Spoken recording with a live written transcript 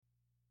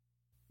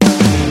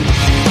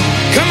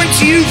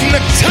you from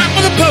the top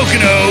of the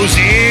Poconos,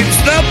 it's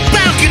The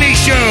Balcony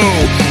Show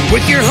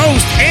with your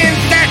host, Ann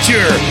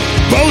Thatcher,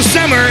 Bo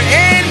Summer,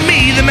 and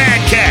me, the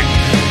Mad Cat.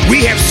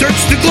 We have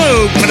searched the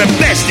globe for the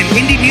best in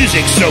indie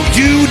music, so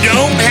you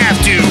don't have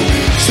to.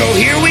 So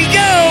here we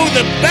go,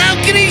 The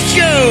Balcony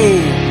Show.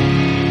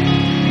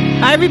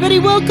 Hi, everybody.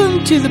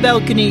 Welcome to The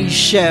Balcony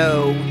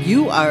Show.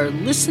 You are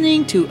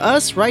listening to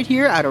us right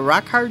here out of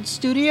Rock Hard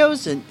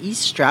Studios in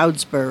East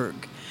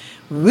Stroudsburg.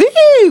 Woo!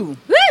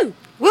 Woo!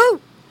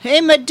 Woo! Hey,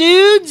 my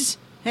dudes.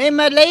 Hey,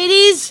 my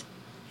ladies.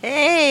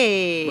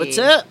 Hey! What's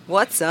up?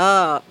 What's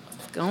up?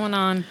 What's going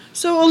on?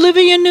 So,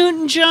 Olivia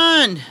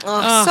Newton-John.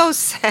 Oh, so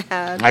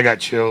sad. I got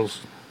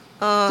chills.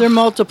 They're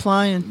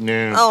multiplying.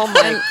 Yeah. Oh, my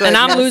goodness. And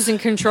I'm losing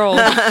control.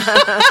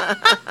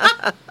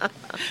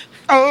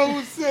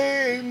 Oh,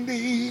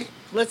 Sandy.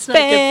 Let's not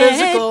get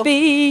physical.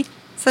 Baby.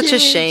 Such a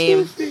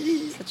shame.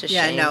 Such a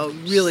Yeah, I shame. know.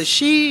 Really,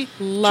 she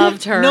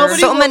Loved her.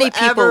 Nobody So will many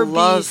people ever be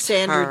loved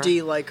Sandra her.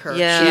 D like her.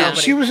 Yeah. Nobody.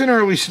 She was an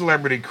early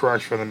celebrity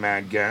crush for the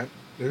Mad Cat.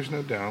 There's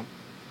no doubt.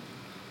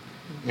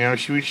 You know,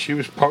 she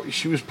was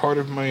part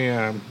of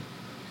my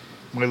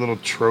my little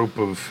trope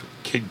of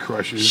kid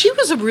crushes. She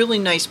was a really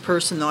nice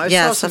person, though. I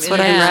Yes, saw that's some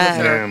what I interviews read.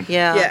 with her.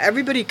 Yeah. Yeah,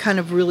 everybody kind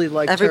of really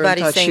liked her and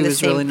Everybody's thought saying she the was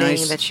same really thing,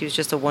 nice. that she was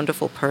just a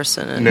wonderful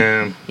person. And,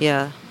 No.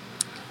 Yeah.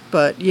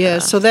 But yeah,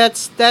 so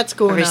that's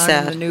going Very on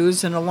sad. in the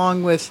news, and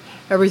along with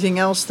everything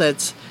else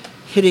that's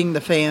hitting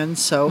the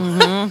fans. So,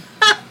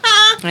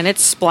 And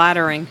it's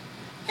splattering.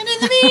 and in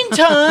the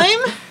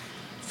meantime,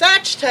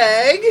 Thatch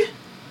Tag.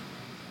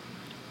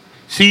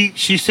 See,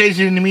 she says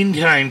in the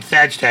meantime,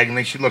 Thatch Tag, and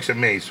then she looks at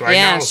me. So I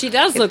Yeah, know. she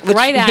does look Which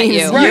right at means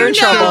you. you're in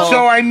trouble.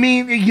 So I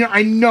mean, you know,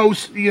 I know,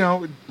 you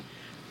know.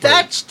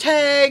 Thatch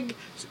Tag,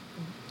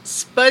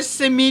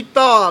 spicy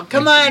meatball.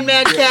 Come on,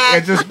 Mad Cat.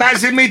 It's a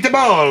spicy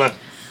meatball.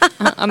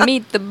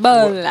 Meet the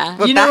bola.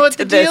 We're You know back what to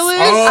the this. deal is?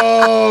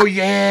 Oh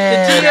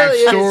yeah, The deal that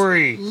is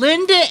story.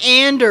 Linda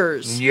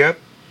Anders Yep.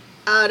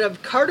 out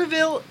of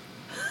Carterville,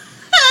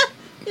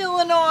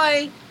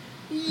 Illinois.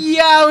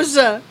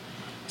 Yowza.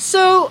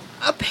 So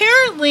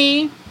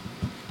apparently,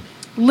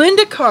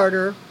 Linda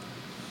Carter.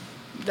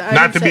 I Not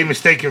didn't to say- be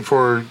mistaken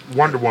for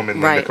Wonder Woman,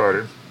 Linda Right.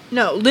 Carter.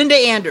 No, Linda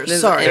Anders.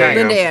 Linda Sorry, Anders.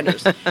 Linda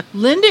Anders.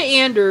 Linda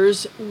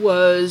Anders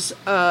was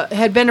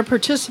had been a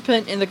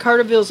participant in the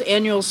Carterville's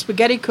annual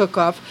spaghetti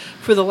cook-off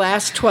for the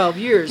last 12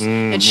 years,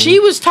 and she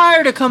was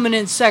tired of coming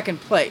in second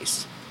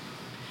place.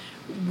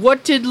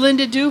 What did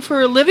Linda do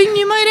for a living,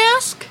 you might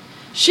ask?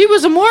 She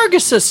was a morgue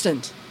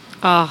assistant.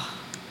 Oh,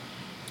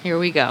 here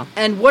we go.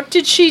 And what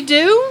did she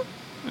do?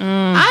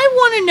 I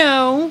want to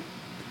know.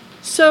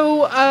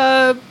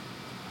 So,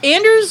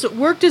 Anders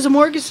worked as a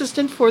morgue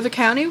assistant for the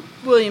County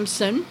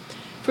Williamson.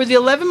 For the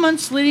 11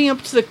 months leading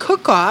up to the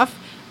cook-off,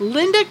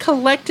 Linda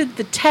collected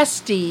the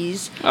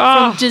testes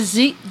from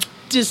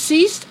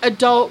deceased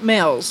adult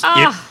males.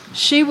 Ah,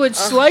 She would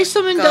slice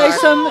them and God.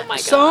 dice them, Oh, my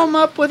sew them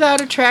up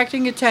without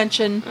attracting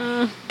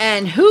attention.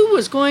 And who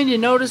was going to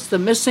notice the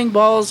missing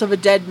balls of a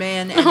dead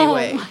man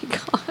anyway? Oh my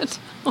God.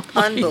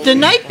 Unbelievable. The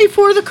night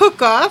before the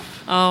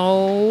cook-off,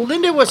 Oh.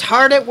 Linda was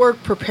hard at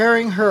work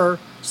preparing her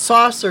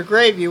sauce or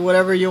gravy,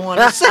 whatever you want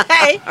to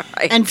say,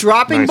 Right. and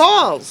dropping Nice.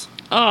 balls.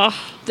 Oh.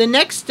 The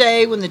next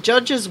day, when the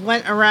judges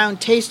went around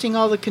tasting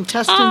all the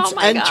contestants' Oh,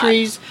 my God.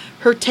 entries,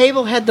 her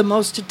table had the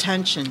most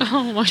attention.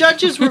 Oh, my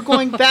Judges were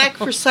going back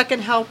for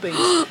second helpings,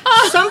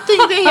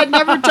 something they had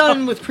never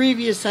done with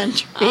previous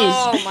entries.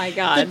 Oh my The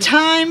God.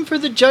 time for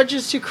the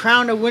judges to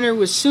crown a winner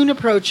was soon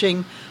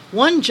approaching.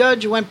 One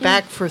judge went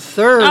back for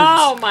thirds.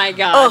 Oh my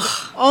God.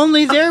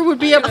 Only there would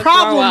be a I'm gonna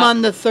problem throw up.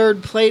 on the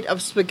third plate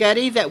of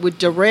spaghetti that would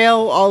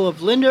derail all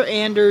of Linda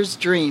Anders'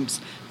 dreams.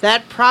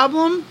 That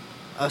problem?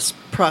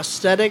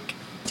 Prosthetic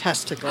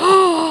testicle.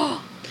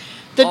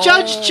 The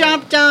judge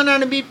chomped down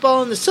on a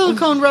meatball and the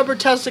silicone rubber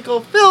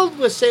testicle filled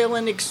with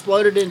saline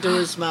exploded into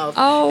his mouth.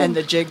 Oh. And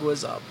the jig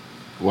was up.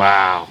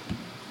 Wow.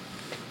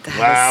 That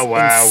Wow, is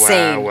wow,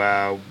 insane.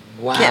 wow, wow,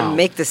 wow. Can't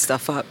make this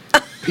stuff up.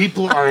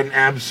 People are an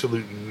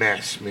absolute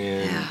mess,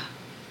 man.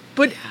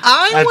 But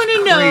I That's want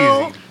to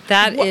know. crazy.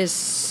 That is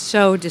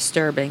so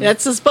disturbing.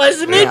 That's the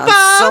spicy Yeah, meatball.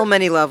 on so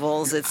many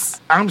levels. It's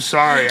I'm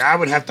sorry. I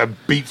would have to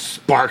beat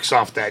sparks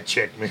off that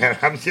chick, man.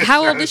 I'm just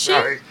How so old is she?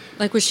 sorry.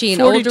 Like, was she an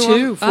 42, older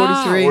woman?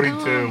 43.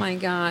 42. Oh my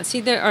God.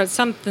 See, there are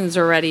something's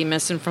already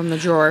missing from the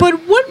drawer.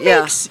 But what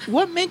Yeah.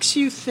 makes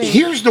you think?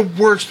 Here's the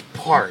worst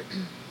part.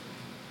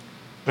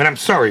 And I'm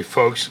sorry,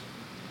 folks.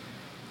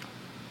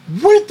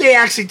 What if they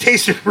actually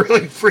tasted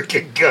really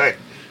freaking good?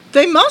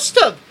 They must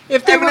have.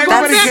 If they Yeah, but were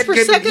going everybody back get for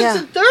good- seconds yeah.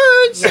 and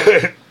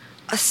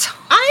thirds. so,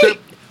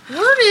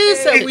 Word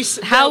is that we.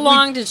 How that we-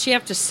 long did she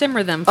have to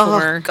simmer them oh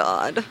for?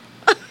 God.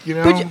 You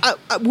know?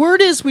 But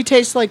word is we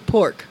taste like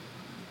pork,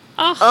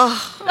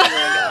 Oh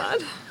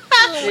my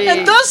God.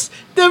 and thus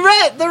the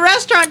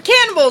restaurant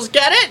cannibals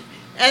get it,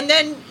 and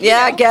then you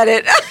Yeah, I know, get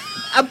it.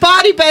 a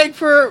body bag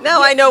for.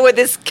 Now I know where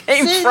this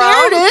came See, from.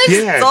 there it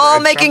is. Yeah, It's all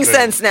that's making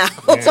something. sense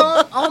now. It's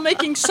all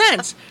making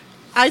sense.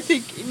 I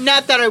think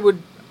not that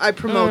I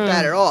promote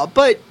that at all,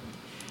 but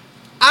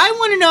I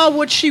want to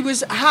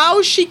know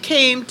how she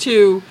came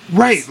to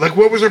Right, like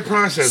what was her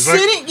process? Like,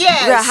 sitting.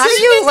 Yeah, how do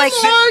sitting you, in like,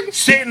 the morgue.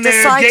 sitting there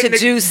decide getting to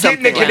do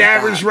something getting the like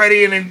cadavers that.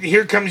 ready, and then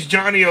here comes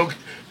Johnny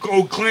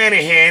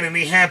O'Clanahan, and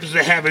he happens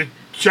to have a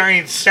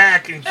giant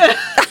sack, and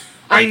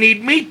I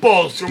need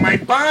meatballs for my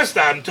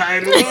pasta. I'm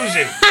tired of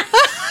losing.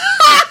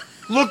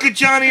 Look at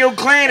Johnny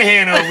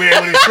O'Clanahan over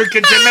there with his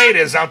freaking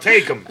tomatoes. I'll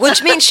take them.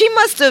 Which means she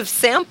must have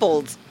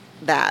sampled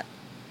that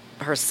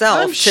herself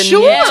I'm to,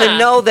 sure. to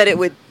know that it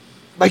would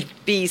Like,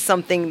 be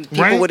something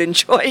people Right? would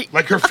enjoy.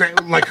 like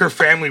her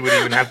family would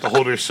even have to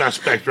hold her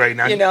suspect right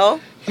now. You know?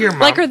 Here, Mom.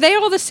 Like, are they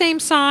all the same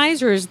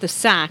size, or is the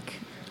sack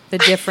the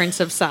difference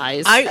of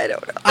size? I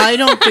don't know. I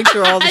don't think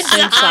they're all the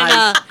same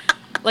size.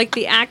 Like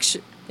the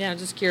action. Yeah,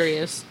 just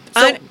curious.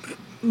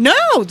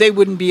 No, they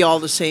wouldn't be all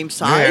the same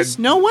size.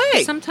 Yeah. No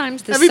way.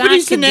 Sometimes the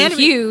Everybody's sack can be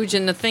anatomy- huge,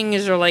 and the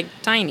things are like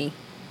tiny.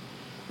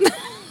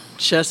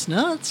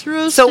 Chestnuts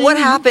roasting. So what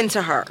happened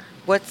to her?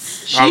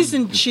 What's She's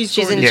Um, in. She's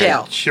she's in going- yeah,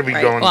 jail, she'll be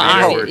right? going Well, to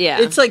I jail. hope,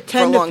 yeah. It's like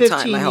 10 For a to long time,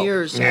 15 I hope.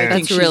 years. Yeah. I think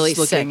That's she's really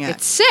sick. looking at.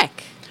 It's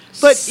sick.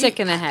 But sick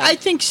in the head.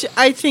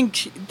 I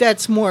think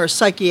that's more a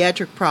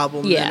psychiatric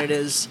problem Yeah. than it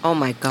is. Oh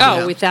my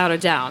God. Oh, without a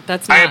doubt.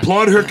 That's not. I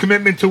applaud her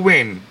commitment to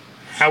win.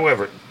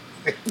 However,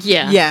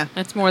 Yeah. Yeah.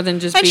 That's more than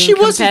just And being she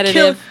wasn't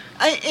killed.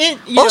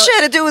 competitive. All she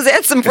had to do was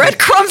add some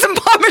breadcrumbs and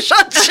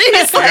Parmesan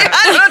cheese. Like,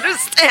 I don't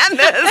understand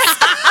this.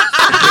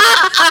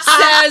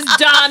 Says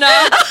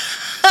Donna.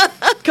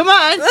 Come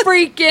on.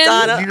 Freaking.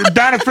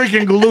 Donna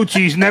freaking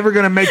Gallucci's never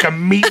going to make a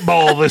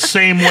meatball the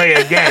same way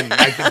again.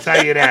 I can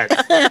tell you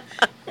that.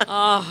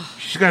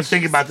 She's going to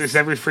think about this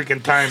every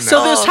freaking time now.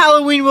 So this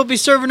Halloween we'll be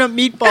serving up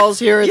meatballs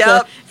here at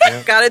Yep.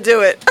 the. Gotta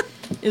do it.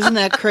 Isn't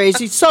that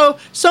crazy? So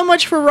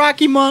much for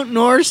Rocky Mountain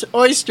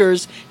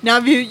oysters. Now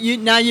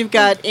you've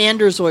got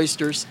Anders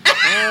oysters.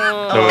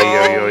 Wah,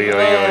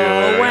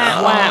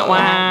 wah,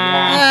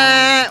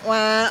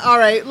 wah. All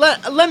right,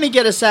 let me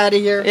get us out of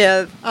here.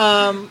 Yeah.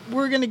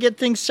 We're going to get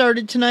things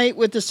started tonight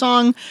with the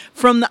song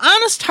from the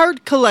Honest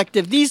Heart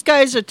Collective. These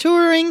guys are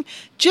touring,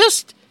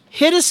 just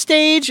hit a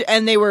stage,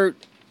 and they were,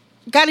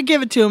 got to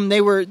give it to them,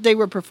 they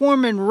were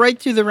performing right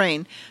through the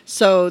rain.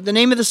 So the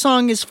name of the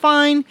song is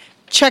Fine.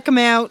 Check them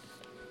out,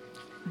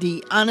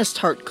 the Honest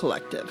Heart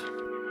Collective.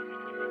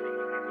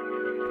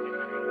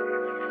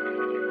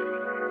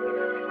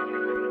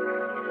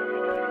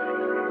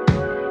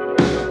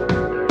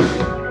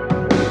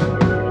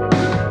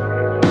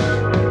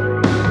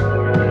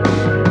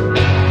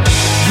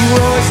 You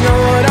always know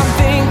what I'm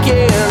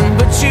thinking,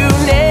 but you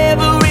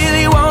never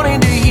really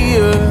wanted to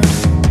hear.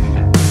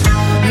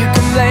 You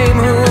can blame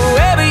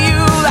whoever you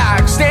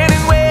like,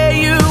 standing where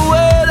you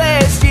were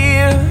last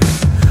year.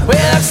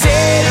 Well, I've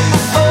said it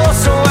before,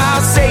 so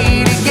I'll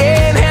say it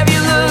again. Have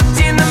you looked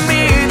in the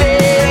mirror?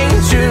 That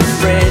ain't your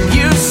friend.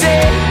 You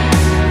say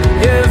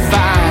you're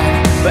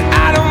fine, but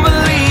I don't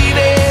believe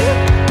it.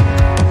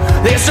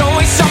 There's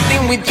always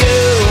something with you.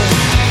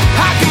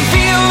 I can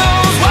feel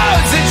those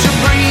words that you're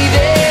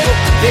breathing.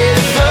 They're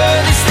the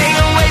furthest thing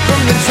away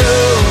from the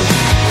truth.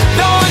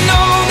 Though I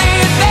know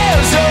that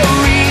there's a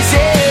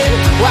reason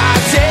why I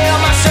tell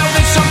myself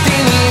that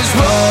something is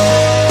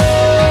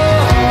wrong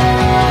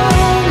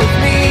with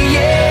me,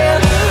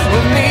 yeah,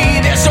 with me.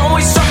 There's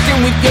always something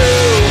with you.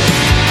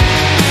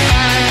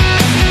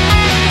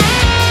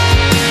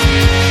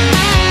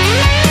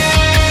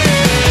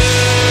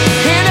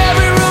 In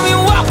every room you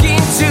walk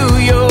into,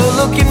 you're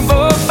looking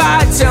for a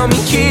fight. Tell me,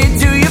 kid,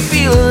 do you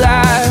feel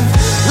alive?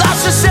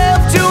 Lost yourself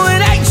to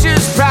an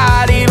anxious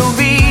pride. It'll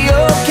be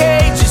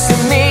okay, just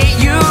admit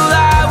you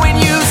lie when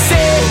you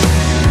say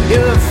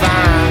you're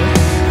fine.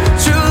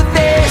 Truth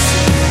is,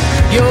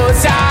 you're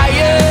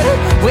tired.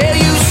 Well,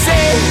 you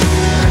say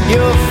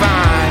you're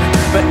fine,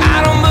 but I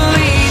don't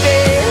believe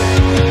it.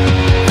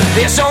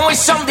 There's always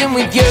something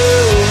with you.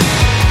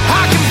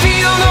 I can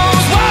feel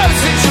those words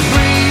that you're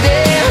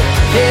breathing.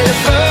 They're the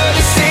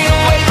furthest thing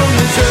away from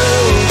the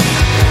truth.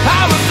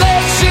 Our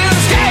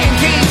reflections can't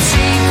keep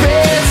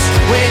secrets.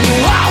 When you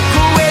walk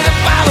away,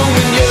 they're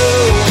following you.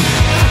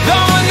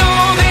 Though I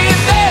know that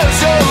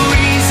there's a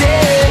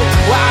reason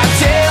why I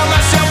tell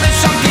myself that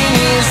something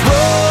is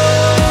wrong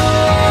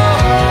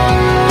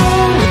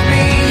with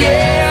me,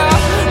 yeah,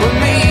 with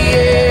me,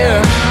 yeah.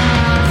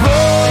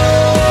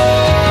 Wrong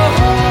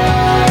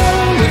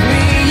with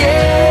me,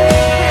 yeah.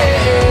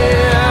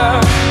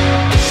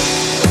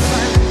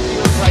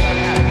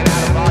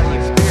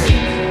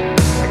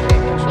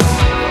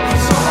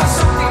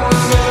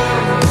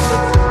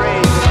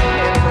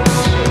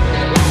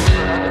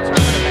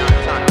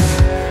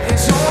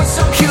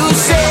 You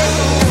say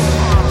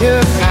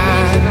you're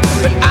fine,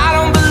 but I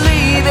don't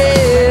believe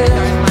it.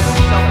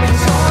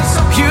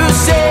 You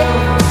say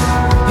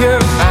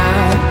you're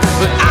fine,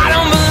 but I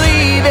don't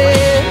believe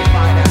it.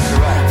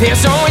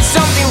 There's always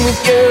something with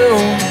you.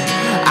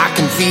 I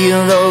can feel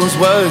those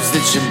words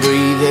that you're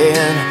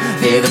breathing.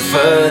 They're the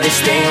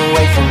furthest thing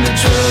away from the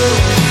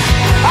truth.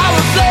 Our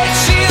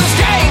reflections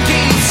can't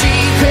keep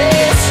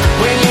secrets.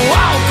 When you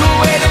walk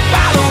away, they're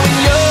following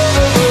you.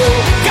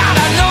 God,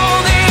 I know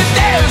that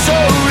there's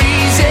a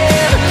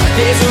reason.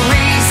 There's a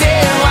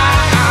reason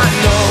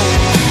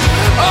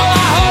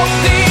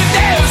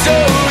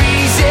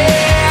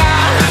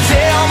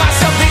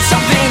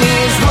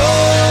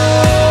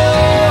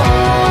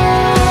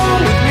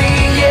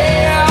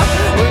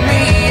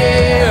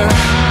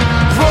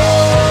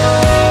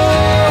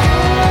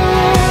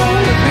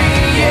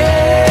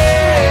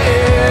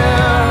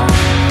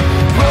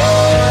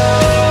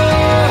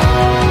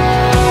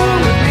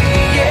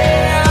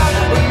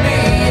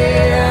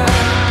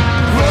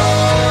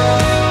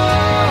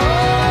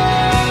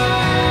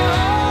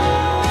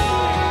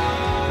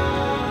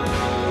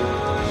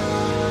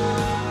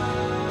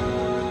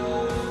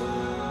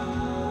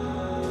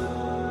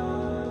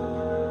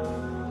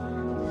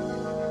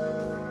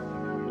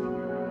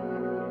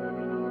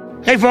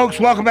Hey folks,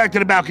 welcome back to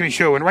the Balcony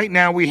Show, and right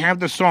now we have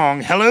the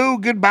song Hello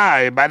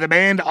Goodbye by the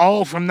band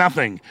All From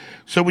Nothing.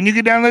 So when you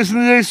get down and listen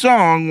to this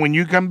song, when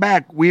you come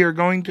back, we are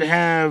going to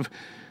have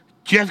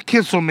Jeff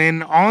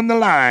Kisselman on the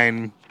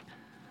line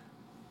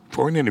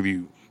for an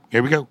interview.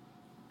 Here we go.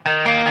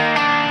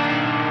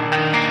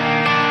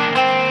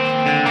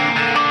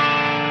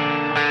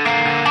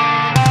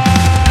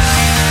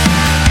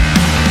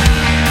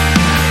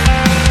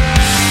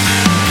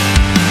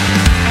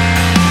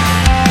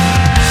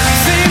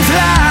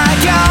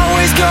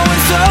 Going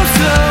so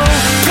slow,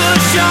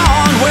 push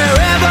on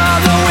wherever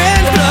the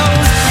wind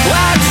blows.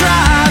 Why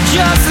drive?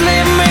 Just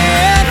leave me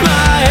in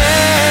my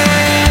head.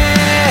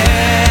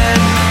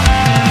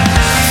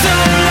 So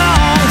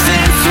long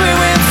since we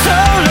went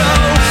solo.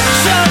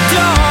 Shut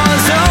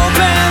doors,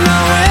 open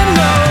the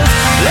windows.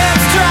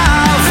 Let's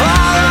drive,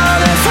 follow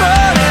this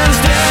road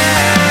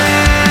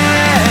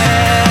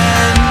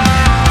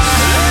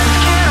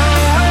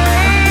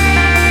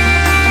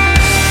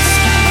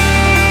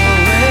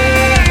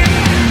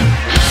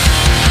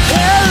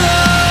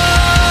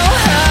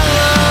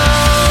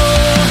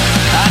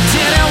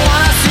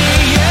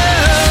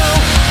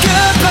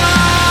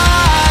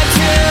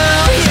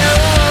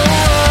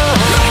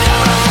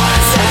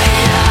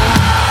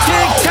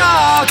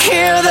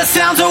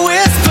sounds of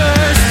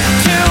whispers,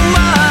 too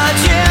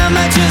much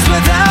images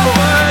without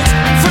words.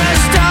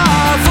 Fresh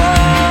start for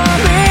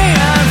me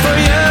and for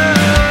you.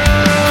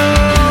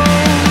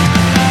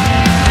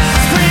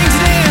 Spring's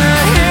near,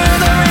 hear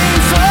the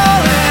rain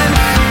falling.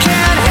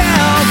 Can't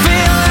help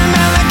feeling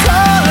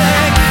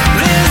melancholic.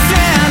 This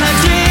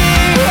energy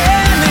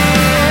in the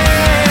air.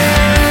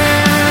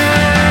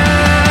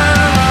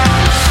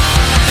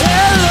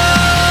 Hello,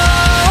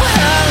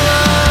 hello.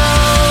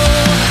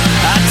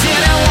 I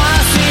didn't want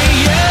to see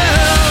you.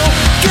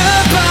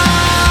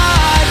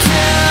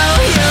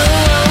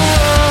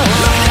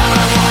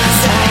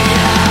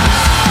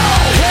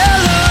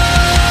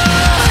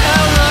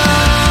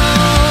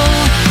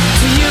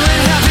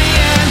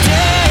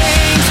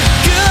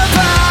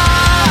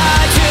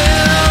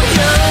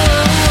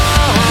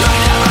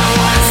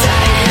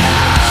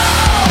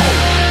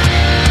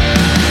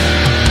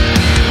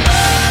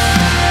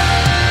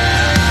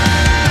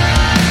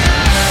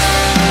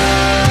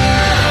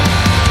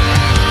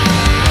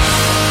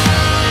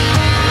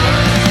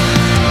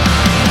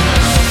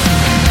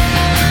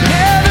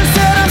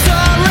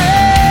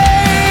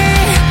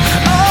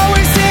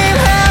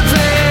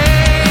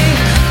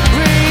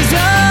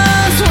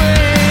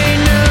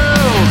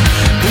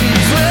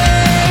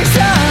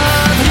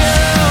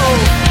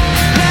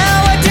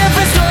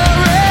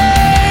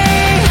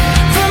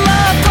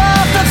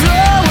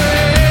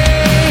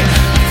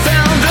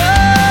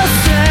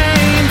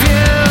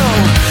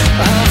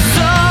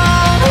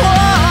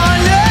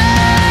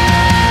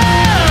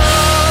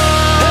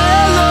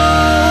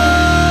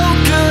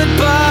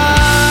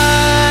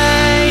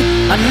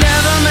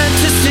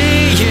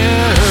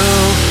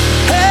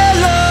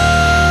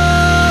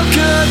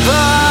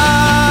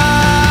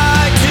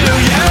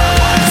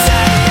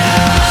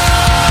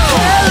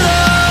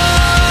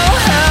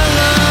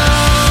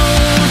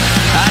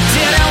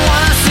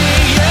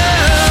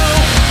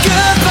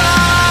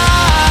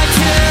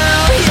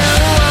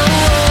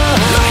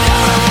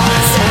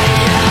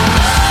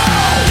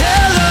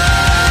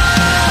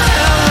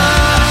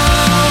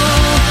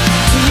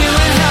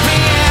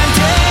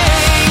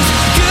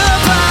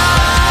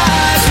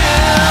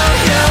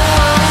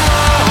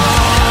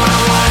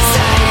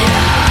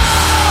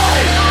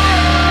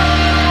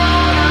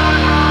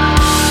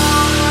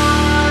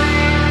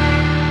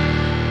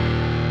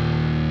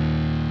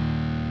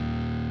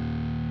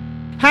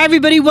 Hi,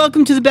 everybody.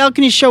 Welcome to the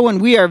Balcony Show, and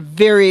we are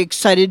very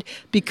excited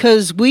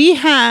because we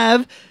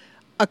have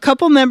a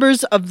couple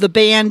members of the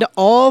band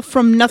All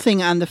From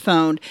Nothing on the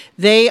phone.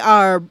 They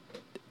are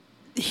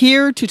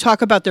here to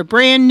talk about their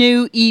brand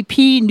new EP,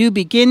 New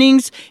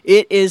Beginnings.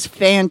 It is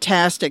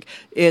fantastic.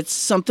 It's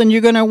something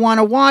you're going to want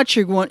to watch.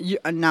 You're going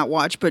not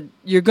watch, but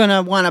you're going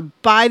to want to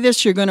buy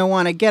this. You're going to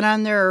want to get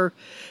on their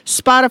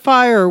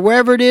Spotify or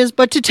wherever it is.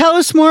 But to tell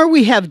us more,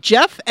 we have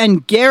Jeff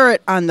and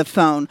Garrett on the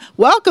phone.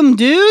 Welcome,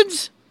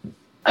 dudes.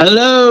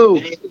 Hello.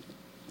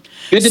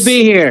 Good to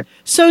be here.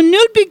 So,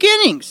 New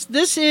Beginnings.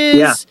 This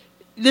is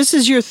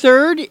your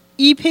third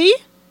EP?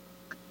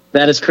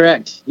 That is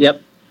correct.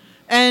 Yep.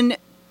 And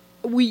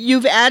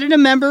you've added a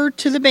member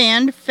to the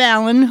band,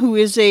 Fallon, who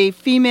is a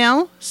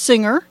female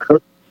singer.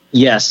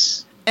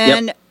 Yes.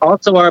 And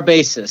also our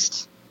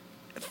bassist.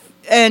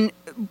 And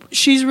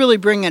she's really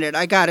bringing it,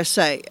 I gotta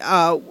say.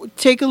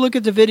 Take a look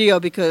at the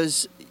video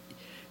because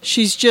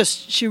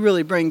she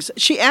really brings,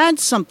 she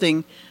adds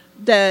something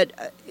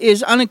that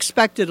is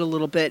unexpected a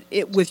little bit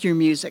with your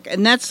music.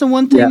 And that's the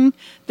one thing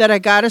that I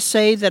gotta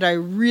say that I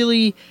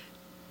really,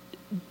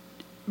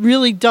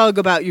 really dug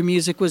about your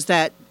music was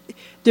that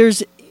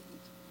there's,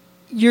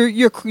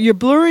 you're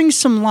blurring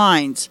some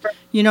lines,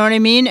 you know what I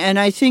mean? And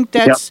I think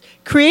that's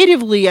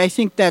creatively, I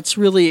think that's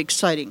really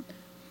exciting.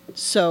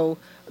 So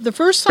the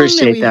first song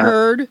that we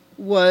heard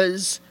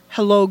was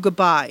Hello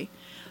Goodbye.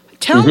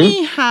 Tell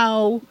me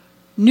how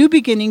New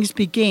Beginnings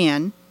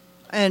began,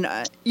 and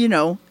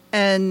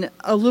and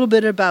a little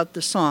bit about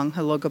the song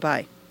 "Hello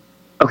Goodbye."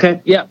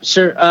 Okay, yeah,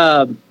 sure.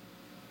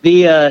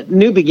 The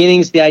New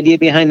Beginnings, the idea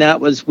behind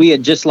that was we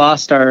had just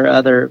lost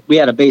we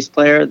had a bass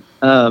player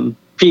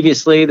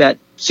previously, that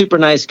super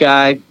nice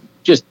guy,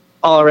 just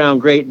all around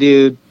great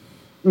dude,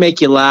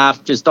 make you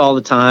laugh just all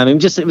the time.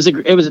 And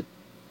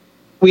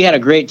we had a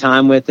great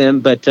time with him,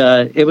 but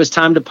it was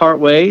time to part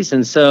ways.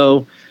 And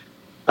so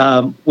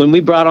when we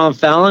brought on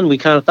Fallon, we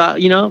kind of thought,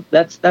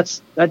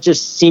 that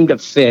just seemed to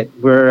fit.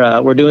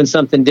 We're doing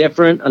something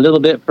different, a little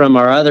bit from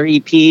our other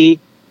EP,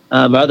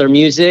 other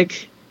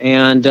music,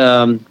 and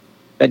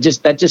that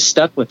just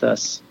stuck with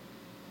us.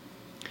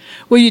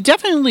 Well, you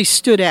definitely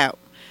stood out.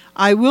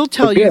 I will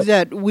tell you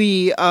that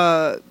we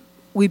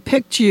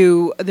picked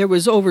you. There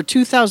was over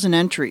 2,000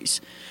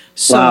 entries,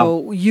 so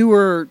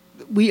wow.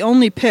 We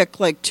only picked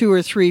like 2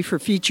 or 3 for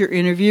feature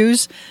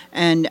interviews,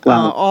 and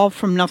All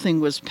From Nothing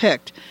was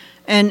picked.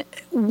 And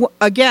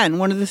again,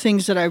 one of the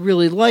things that I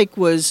really like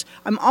was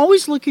I'm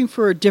always looking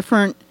for a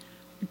different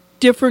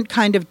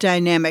kind of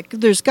dynamic.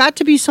 There's got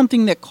to be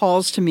something that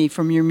calls to me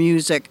from your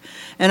music,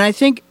 and I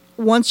think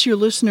once your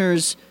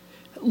listeners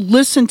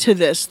listen to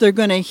this, they're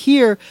going to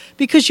hear,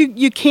 because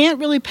you can't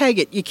really peg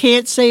it. You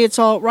can't say it's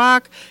alt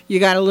rock. You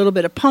got a little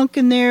bit of punk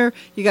in there.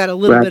 You got a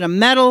little bit of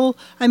metal.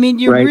 I mean,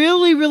 you're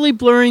really, really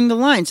blurring the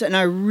lines, and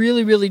I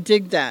really, really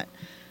dig that.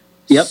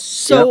 Yep.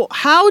 So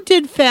how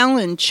did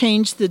Fallon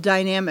change the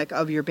dynamic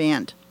of your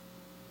band?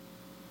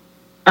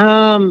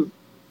 Added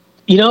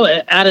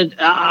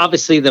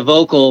obviously the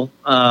vocal.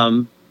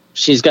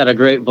 She's got a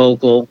great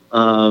vocal,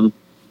 and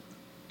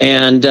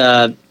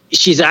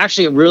she's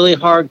actually really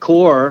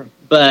hardcore,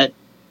 but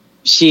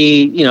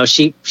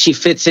she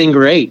fits in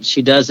great.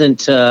 She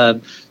doesn't.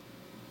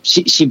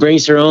 She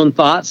brings her own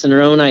thoughts and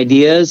her own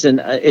ideas, and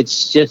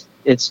it's just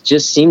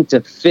seemed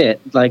to fit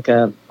like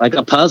a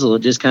puzzle. It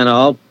just kind of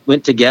all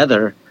went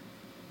together.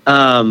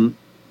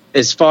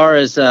 As far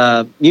as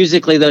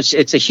musically, though,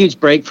 it's a huge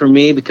break for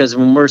me, because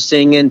when we're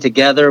singing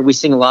together, we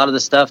sing a lot of the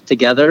stuff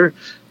together.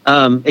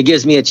 It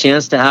gives me a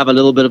chance to have a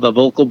little bit of a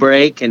vocal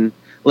break and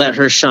let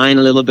her shine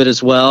a little bit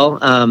as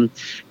well.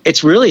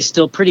 It's really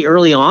still pretty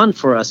early on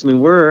for us. I mean,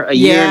 we're a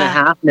year and a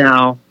half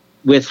now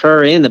with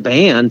her in the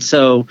band,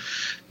 so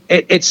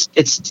it's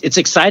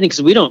exciting,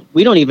 because we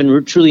don't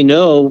even truly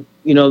know.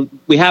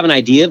 We have an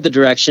idea of the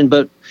direction,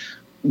 but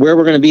where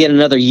we're going to be in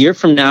another year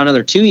from now,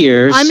 another 2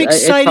 years. I'm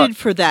excited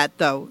for that,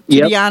 though,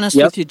 to be honest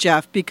with you,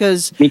 Jeff,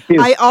 because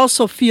I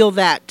also feel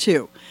that,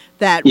 too.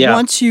 That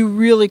once you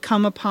really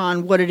come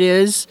upon what it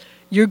is,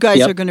 you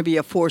guys are going to be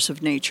a force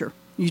of nature.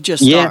 You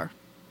just are.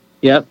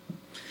 Yep.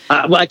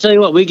 Well, I tell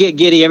you what, we get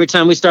giddy every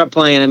time we start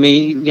playing. I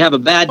mean, you have a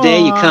bad day,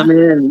 you come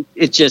in, and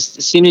it's just,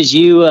 as soon as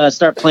you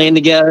start playing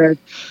together,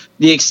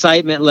 the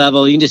excitement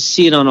level, you can just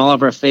see it on all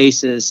of our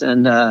faces,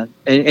 and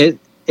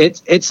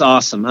it's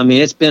awesome. I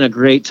mean, it's been a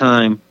great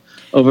time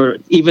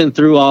even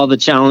through all the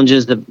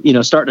challenges of,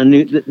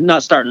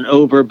 not starting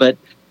over, but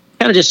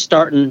kind of just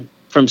starting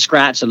from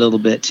scratch a little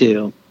bit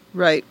too.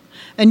 Right.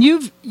 And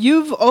you've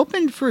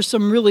opened for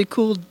some really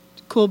cool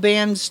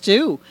bands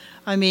too.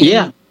 I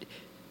mean,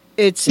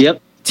 it's we've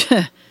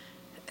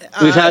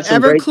had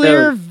some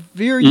Everclear,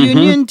 Vera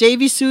Union,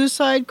 Davy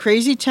Suicide,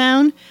 Crazy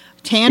Town,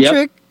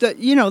 Tantric.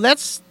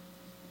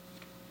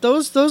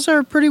 Those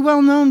are pretty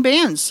well known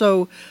bands.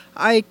 So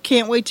I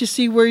can't wait to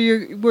see where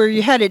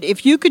you're headed.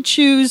 If you could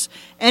choose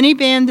any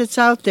band that's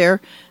out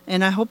there,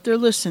 and I hope they're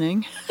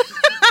listening,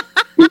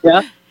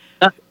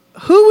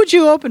 who would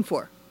you open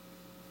for?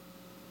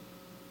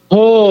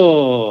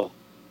 Oh,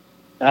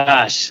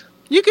 gosh.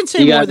 You can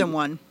say more than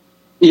one.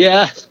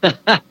 Yeah.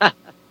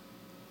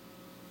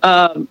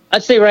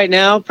 I'd say right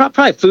now,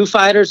 probably Foo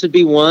Fighters would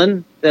be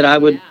one that I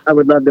would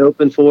love to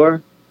open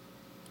for.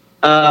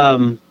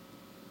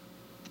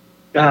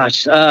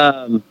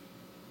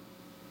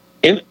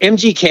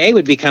 MGK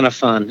would be kind of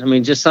fun. I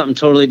mean, just something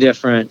totally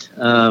different.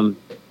 That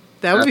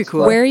would be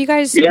cool. Where are you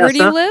guys? Where do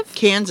you live?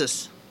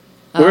 Kansas.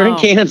 We're in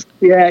Kansas.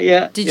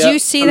 Yeah. Did you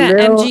see that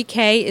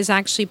MGK is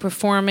actually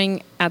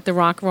performing at the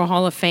Rock and Roll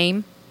Hall of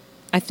Fame?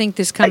 I think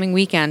this coming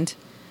weekend.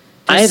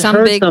 There's I had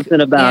heard something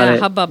about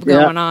it. Hubbub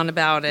going on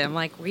about it. I'm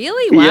like,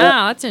 really?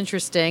 Wow, that's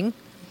interesting.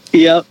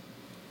 Yep.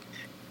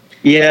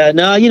 Yeah.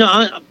 No,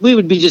 we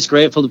would be just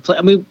grateful to play.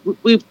 I mean,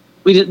 we'd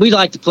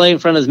like to play in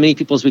front of as many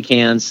people as we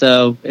can.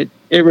 So it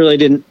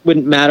really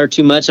wouldn't matter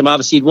too much.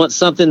 Obviously, you'd want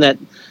something that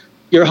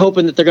you're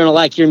hoping that they're going to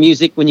like your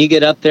music when you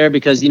get up there,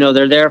 because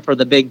they're there for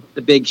the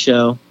big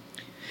show.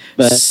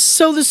 But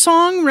so the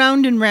song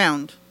 "Round and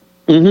Round."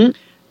 Mm-hmm.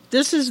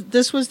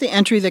 This was the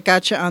entry that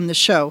got you on the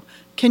show.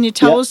 Can you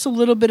tell us a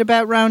little bit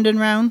about "Round and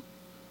Round"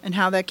 and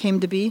how that came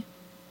to be?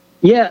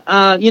 Yeah,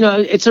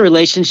 it's a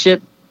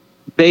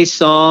relationship-based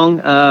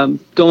song,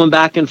 going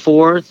back and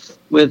forth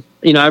with.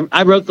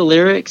 I wrote the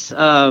lyrics.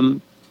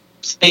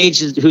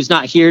 Sage, who's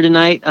not here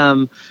tonight,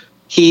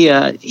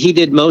 he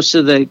did most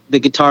of the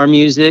guitar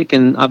music,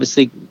 and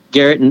obviously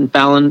Garrett and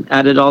Fallon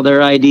added all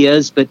their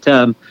ideas. But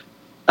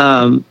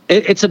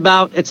it's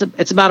about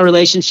a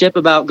relationship,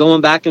 about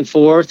going back and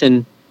forth,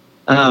 and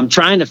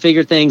trying to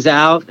figure things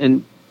out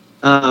and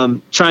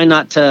trying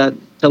not to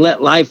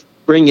let life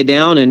bring you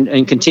down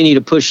and continue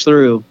to push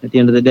through at the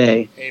end of the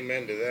day.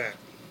 Amen to that.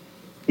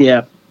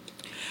 Yeah.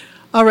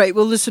 All right.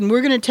 Well, listen,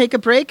 we're going to take a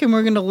break and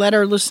we're going to let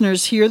our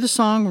listeners hear the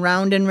song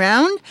Round and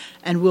Round,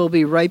 and we'll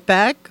be right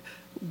back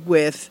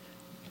with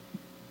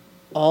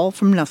All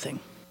From Nothing.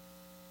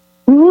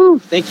 Woo-hoo.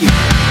 Thank you.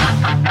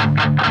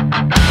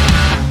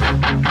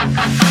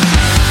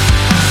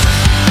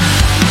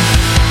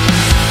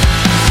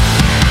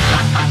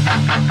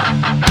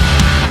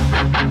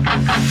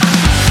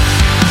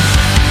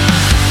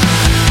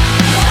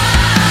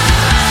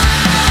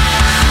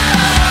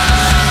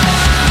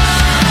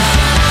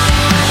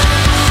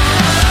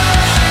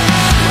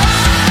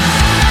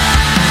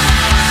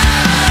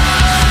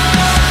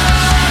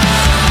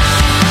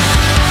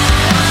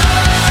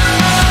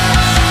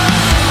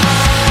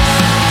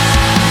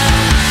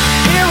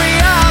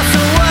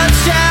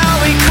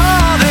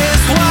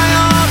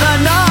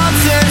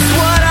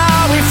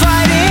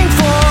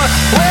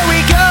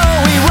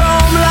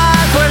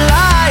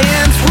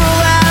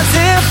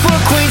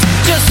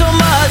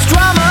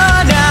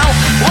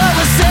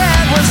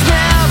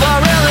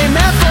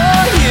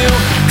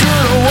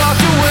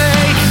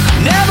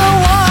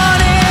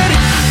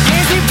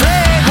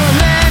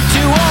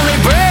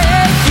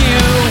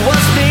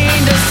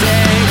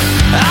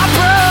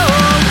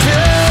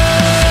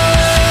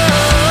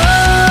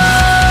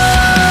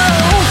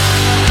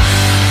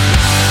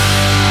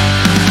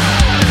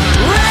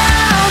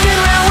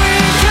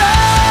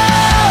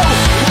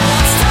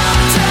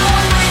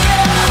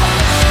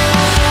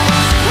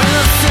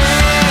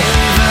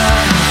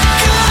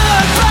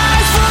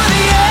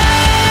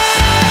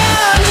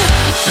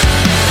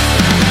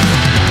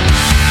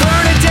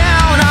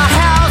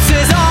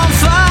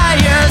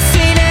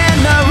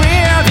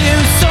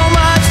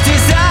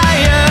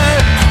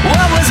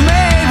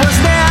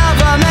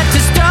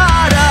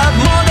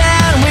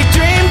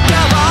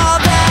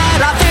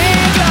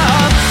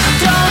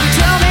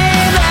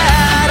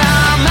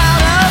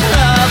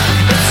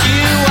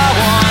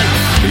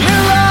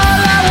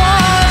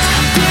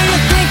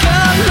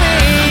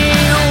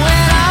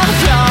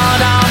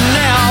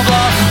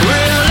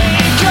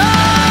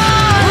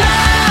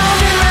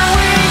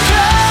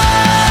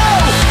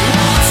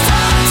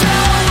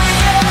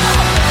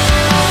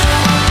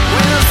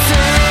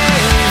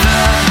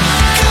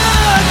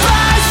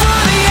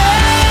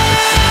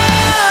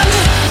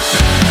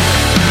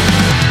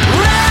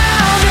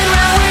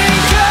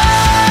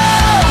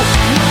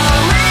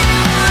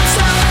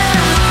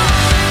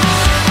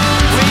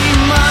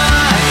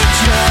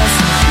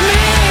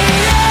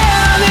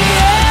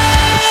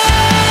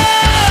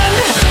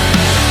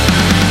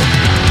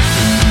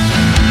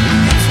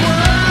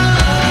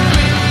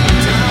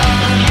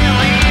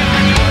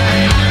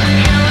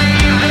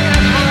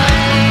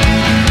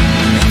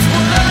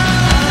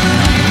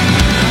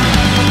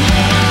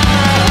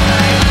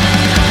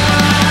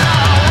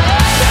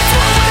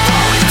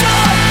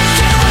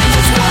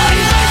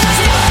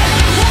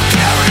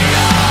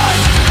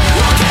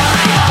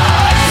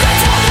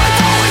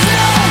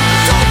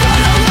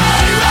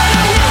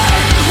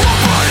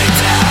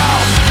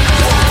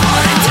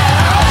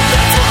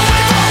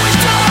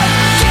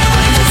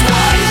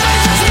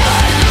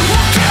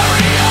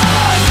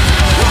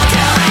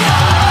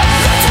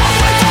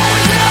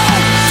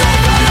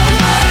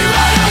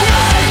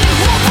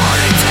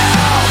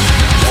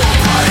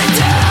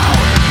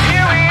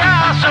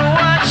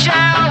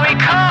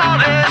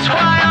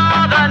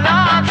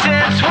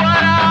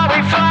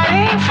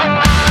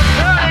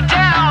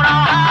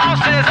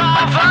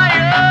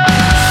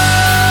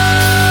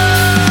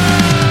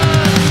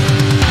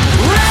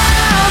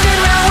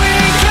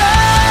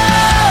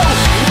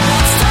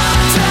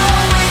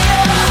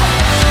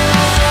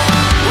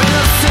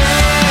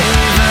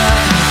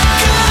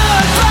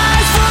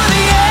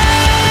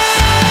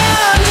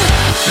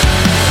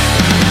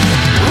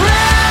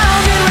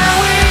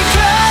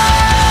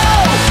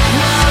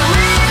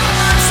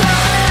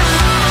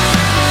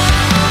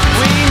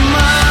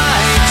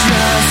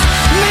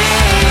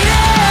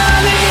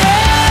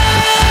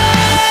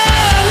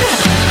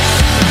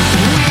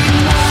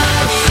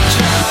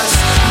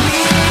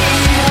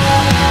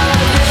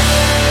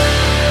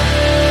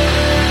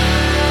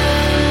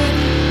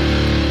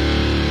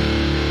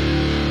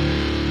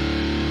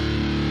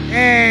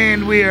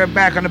 we are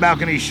back on the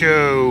balcony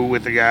show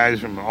with the guys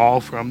from All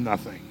From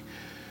Nothing.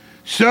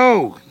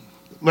 So,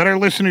 let our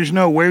listeners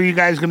know, where are you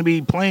guys going to be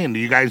playing? Do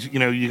you guys,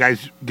 you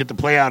guys get to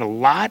play out a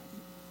lot?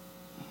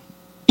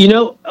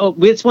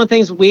 It's one of the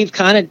things we've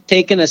kind of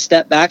taken a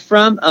step back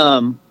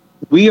from.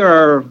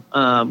 We're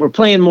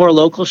playing more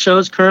local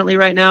shows currently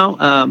right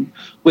now.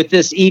 With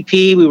this EP,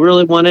 we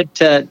really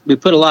we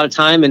put a lot of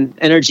time and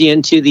energy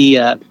into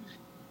the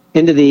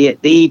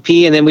EP,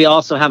 and then we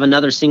also have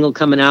another single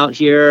coming out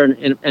here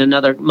in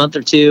another month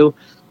or two.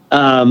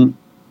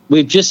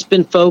 we've just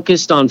been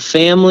focused on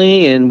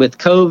family, and with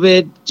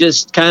COVID,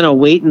 just kind of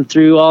waiting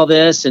through all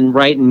this and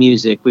writing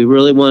music. We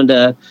really wanted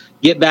to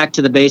get back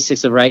to the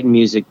basics of writing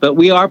music, but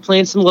we are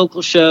playing some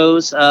local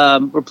shows.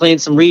 We're playing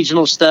some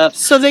regional stuff.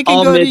 So they can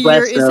all go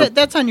Midwest, to your.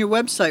 That's on your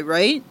website,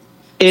 right?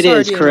 It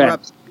Sorry is to correct.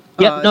 interrupt,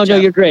 Yep. No,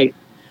 Jeff. you're great.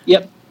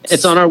 Yep.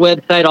 It's on our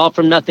website,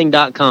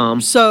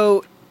 allfromnothing.com.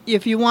 So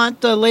if you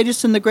want the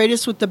latest and the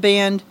greatest with the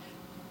band,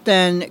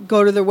 then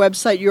go to their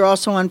website. You're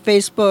also on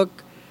Facebook.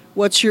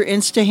 What's your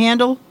Insta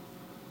handle?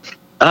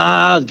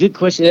 Good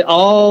question.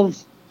 All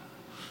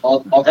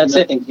that's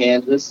it in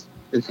Kansas.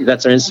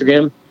 That's our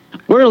Instagram.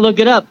 We're gonna look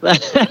it up.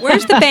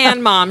 Where's the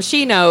band mom?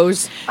 She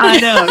knows. I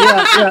know.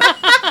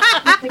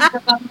 Yeah.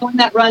 I'm the one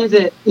that runs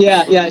it.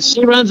 Yeah.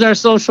 She runs our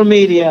social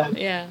media.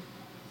 Yeah.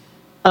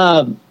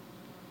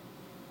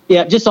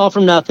 Yeah, just All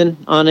From Nothing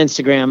on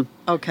Instagram.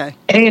 Okay.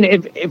 And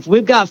if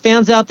we've got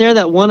fans out there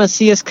that want to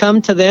see us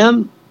come to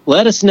them,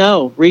 let us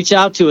know. Reach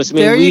out to us. I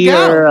mean, There you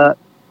go.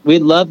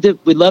 We'd love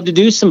to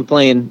do some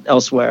playing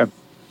elsewhere.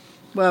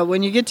 Well,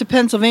 when you get to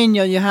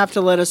Pennsylvania, you have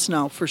to let us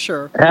know for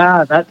sure.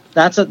 Yeah,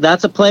 that's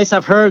a place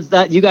I've heard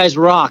that you guys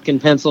rock in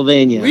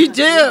Pennsylvania. We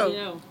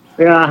do.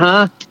 Yeah,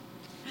 huh?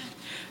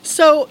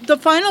 So the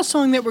final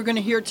song that we're going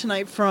to hear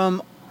tonight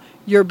from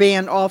your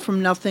band, All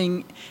From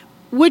Nothing,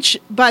 which,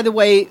 by the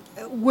way,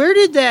 where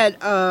did that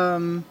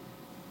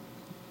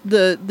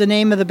the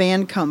name of the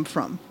band come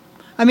from?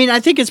 I mean, I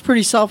think it's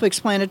pretty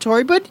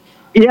self-explanatory, but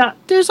yeah,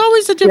 there's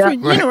always a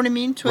different, Yeah. you know what I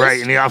mean, twist. Right,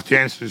 in the off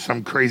chance there's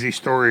some crazy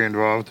story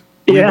involved.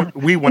 Yeah,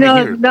 We want to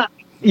hear it.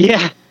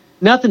 Yeah,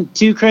 nothing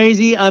too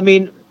crazy. I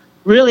mean,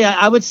 really,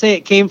 I would say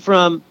it came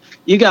from,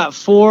 you got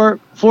four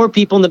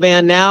people in the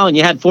band now, and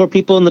you had 4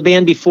 people in the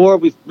band before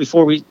we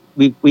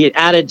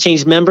had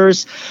changed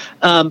members.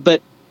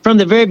 But from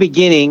the very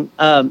beginning,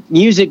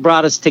 music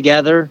brought us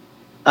together.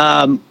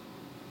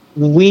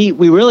 We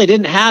really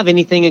didn't have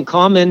anything in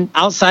common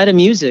outside of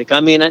music. I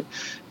mean,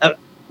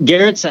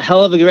 Garrett's a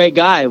hell of a great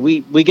guy.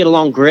 We get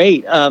along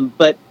great.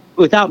 But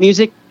without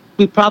music,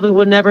 we probably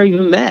would never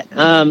even met.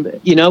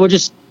 We're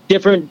just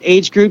different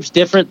age groups,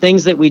 different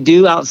things that we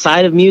do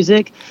outside of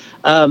music.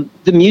 The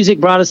music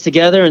brought us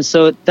together, and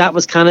so that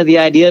was kind of the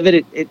idea of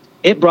it.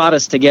 It brought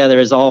us together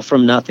as All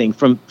From Nothing.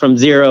 From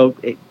zero,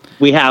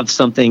 we have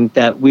something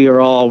that we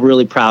are all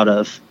really proud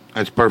of.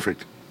 That's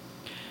perfect.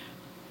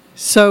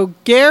 So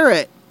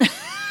Garrett's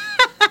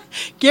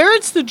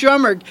the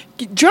drummer.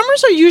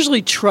 Drummers are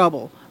usually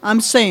trouble. I'm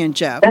saying,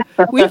 Jeff.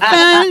 We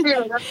found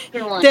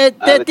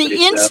that the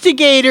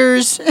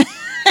instigators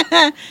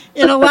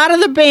in a lot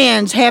of the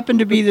bands happen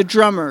to be the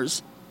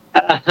drummers.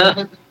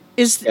 Yeah,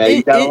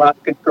 you got a lot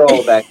of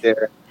control back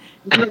there.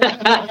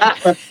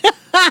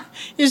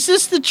 Is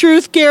this the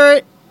truth,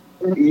 Garrett?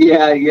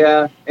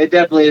 Yeah, it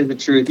definitely is the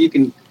truth.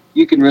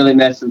 You can really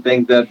mess some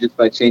things up just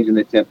by changing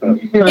the tempo.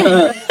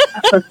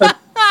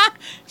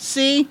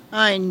 See,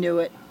 I knew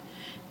it.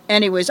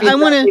 Anyways, I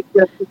want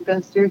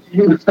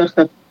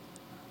to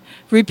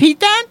repeat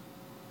that.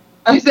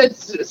 I said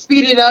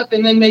speed it up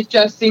and then make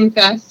Jeff sing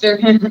faster.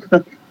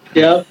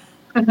 Yep.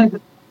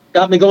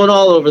 Got me going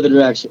all over the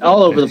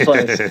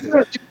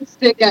place.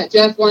 Stick at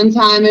Jeff one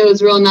time. It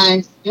was real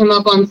nice. Him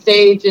up on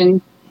stage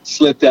and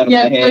slipped out of my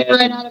hand. Slipped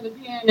right out of his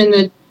hand, and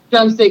the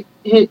drumstick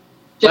hit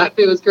Jeff.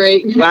 It was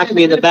great. Whacked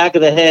me in the back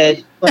of the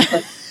head.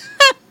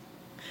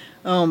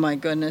 Oh my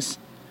goodness.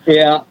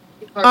 Yeah.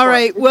 All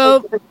right.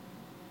 Well,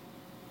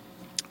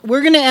 we're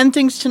going to end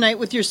things tonight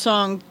with your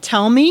song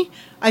 "Tell Me."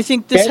 I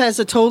think this has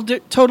a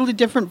totally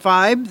different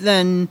vibe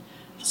than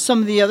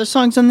some of the other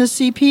songs on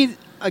this EP.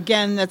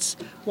 Again, that's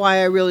why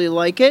I really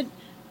like it.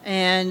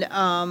 And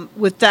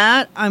with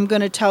that, I'm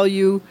going to tell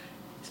you,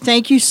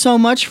 thank you so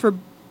much for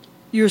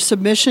your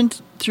submission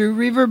through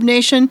Reverb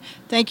Nation.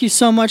 Thank you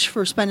so much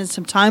for spending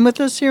some time with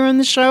us here on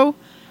the show.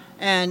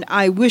 And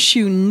I wish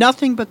you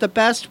nothing but the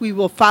best. We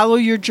will follow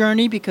your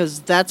journey because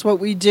that's what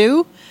we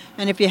do.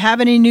 And if you have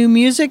any new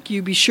music,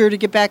 you be sure to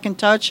get back in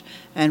touch,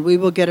 and we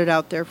will get it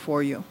out there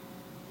for you.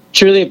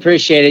 Truly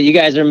appreciate it. You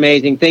guys are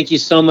amazing. Thank you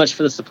so much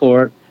for the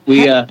support.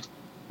 We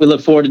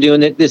look forward to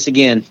doing this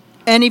again.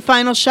 Any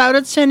final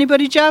shout-outs to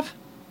anybody, Jeff?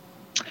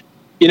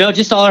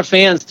 Just all our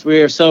fans. We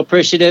are so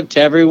appreciative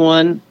to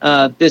everyone.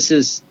 This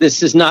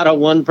is not a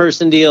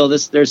one-person deal.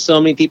 There's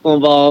so many people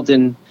involved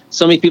and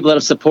so many people that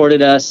have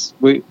supported us.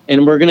 We're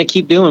going to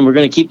keep doing. We're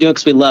going to keep doing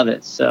because we love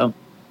it. So.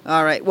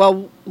 All right.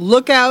 Well,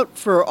 look out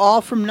for All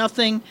From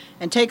Nothing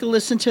and take a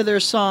listen to their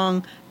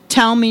song,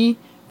 "Tell Me,"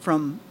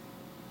 from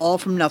All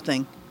From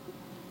Nothing.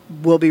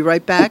 We'll be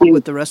right back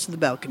with the rest of the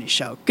Balcony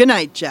Show. Good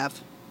night,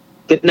 Jeff.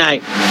 Good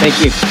night. Thank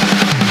you.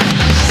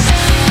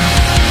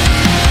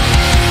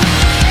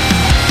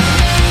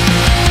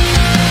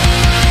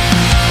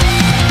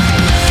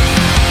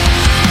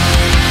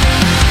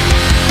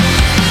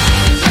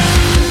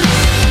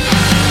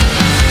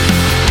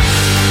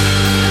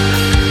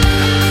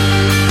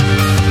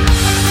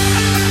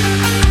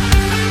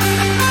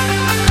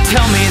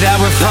 Tell me that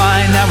we're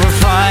fine, that we're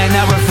fine,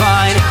 that we're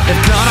fine. If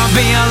gonna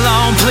be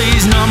alone,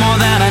 please no more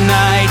than a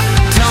night.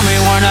 Tell me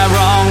we're not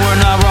wrong,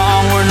 we're not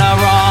wrong, we're not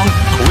wrong.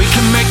 We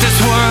can make this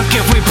work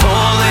if we pull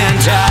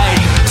tight.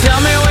 Tell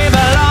me we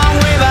belong,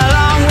 we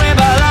belong, we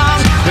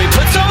belong. We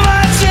put so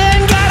much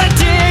in, gotta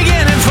dig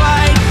in and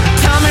fight.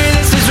 Tell me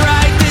this is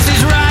right, this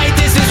is right,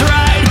 this is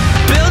right.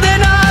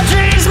 Building our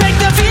dreams, make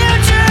the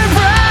future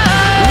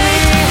bright. We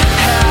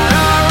had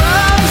our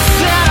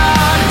ups and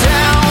our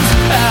downs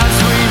as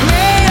we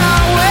made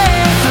our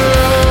way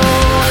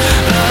through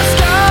the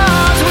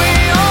scars we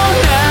own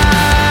now.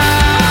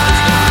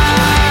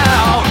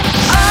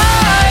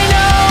 I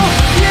know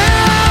you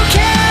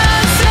can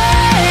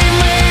save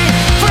me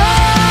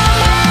from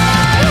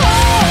my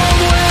old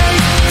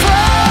ways,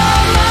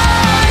 from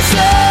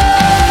myself.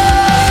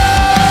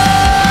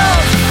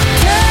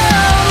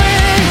 Tell me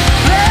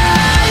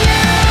that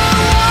you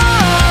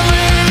want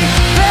me,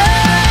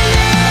 that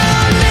you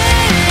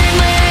need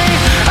me.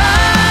 I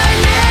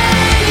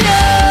need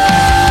you.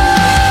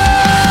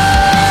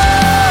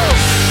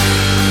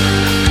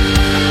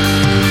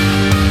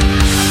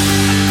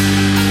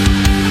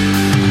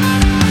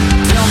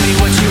 Tell me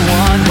what you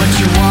want, what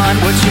you want,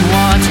 what you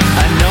want.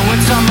 I know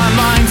what's on my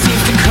mind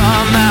seems to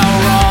come out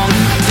wrong.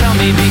 Tell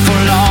me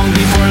before long,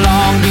 before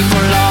long,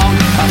 before long.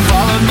 I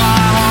followed my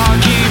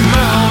heart, keep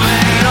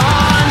moving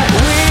on.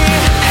 We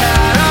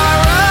had our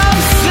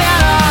ups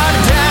and our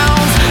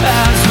downs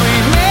as we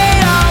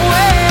made our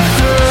way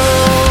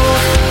through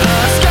the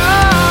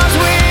scars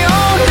we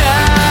own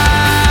now.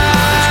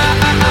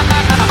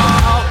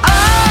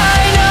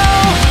 I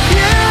know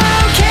you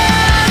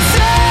can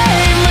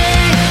save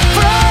me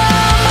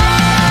from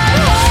my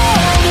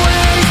old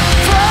ways,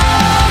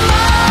 from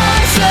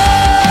myself.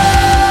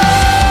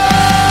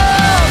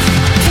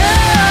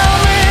 Tell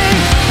me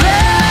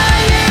that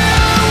you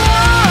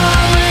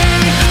want me,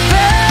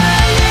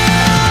 that you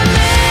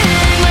need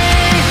me. I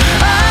need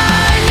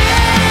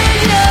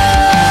you. I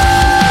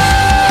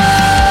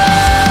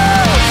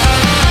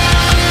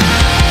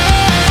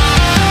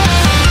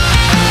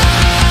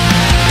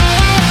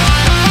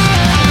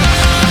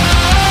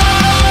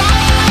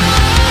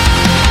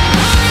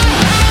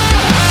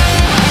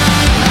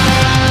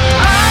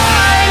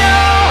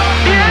know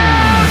you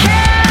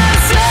can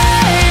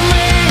save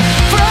me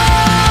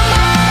from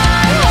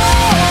my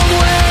old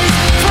ways,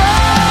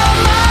 from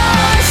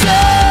myself.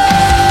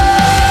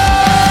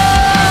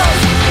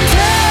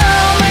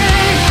 Tell me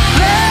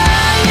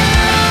that you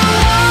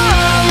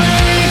want me,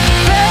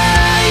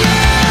 that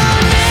you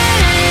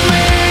need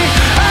me.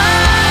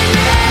 I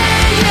need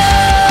you.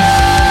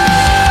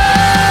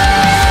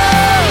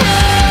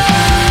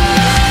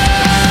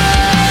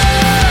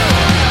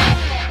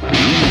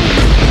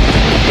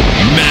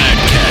 Mad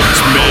Catz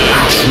Mad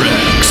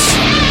Tracks.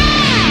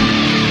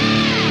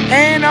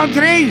 And on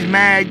today's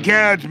Mad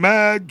Catz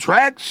Mad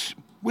Tracks,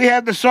 we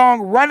have the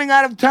song Running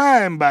Out of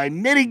Time by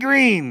Nitty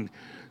Green.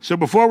 So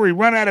before we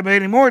run out of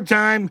any more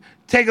time,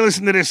 take a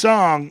listen to this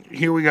song.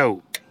 Here we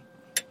go.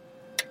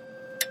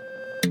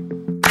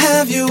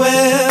 Have you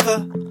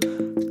ever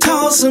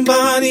told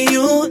somebody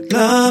you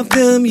love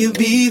them, you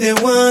be their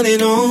one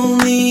and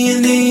only,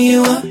 and then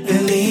you up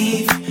and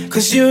leave?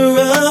 Cause you're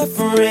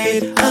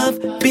afraid of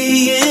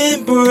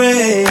being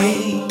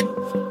brave.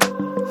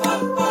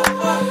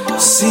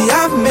 See,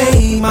 I've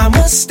made my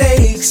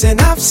mistakes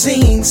and I've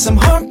seen some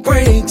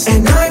heartbreaks,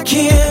 and I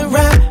can't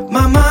wrap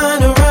my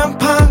mind around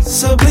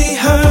possibly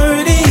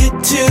hurting you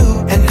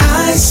too. And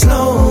I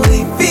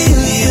slowly feel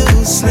you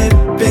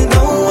slipping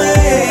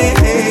away.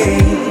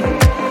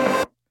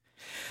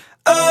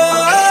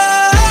 Oh,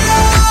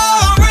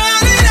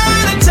 running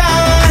out of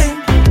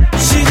time.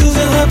 She's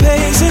losing her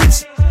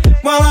patience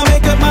while I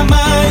make up my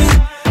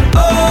mind.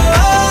 Oh,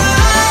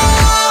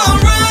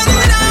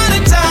 running out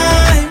of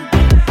time.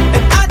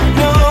 And I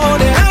know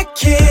that I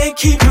can't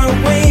keep her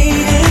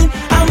waiting.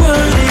 I'm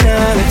running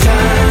out of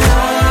time.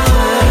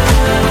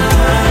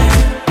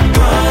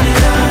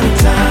 Running out of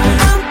time.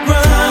 I'm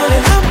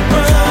running out of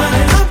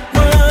time.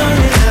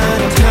 Running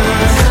out of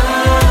time.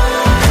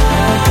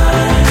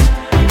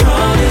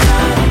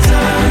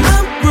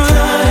 I'm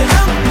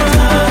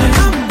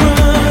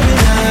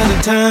running out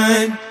of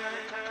time.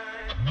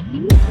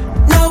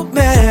 No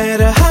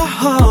matter how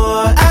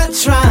hard I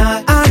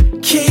try, I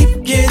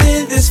keep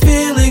getting this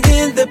feeling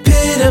in the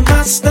pit of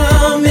my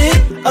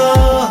stomach.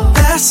 Oh,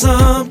 that's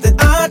something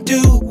I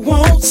do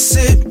won't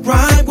sit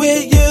right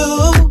with you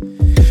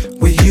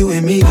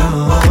and me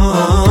gone.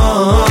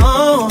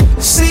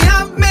 See,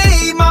 I've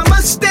made my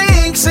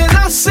mistakes and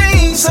I've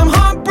seen some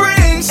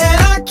heartbreaks,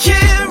 and I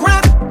can't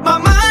wrap my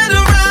mind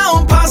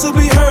around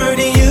possibly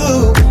hurting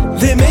you.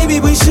 Then maybe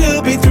we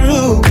should be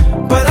through,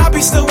 but I'll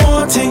be still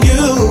wanting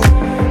you.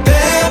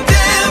 Damn,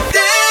 damn,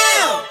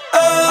 damn.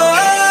 Oh,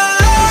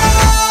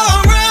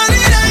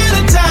 running out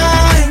of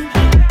time.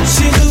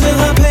 She's losing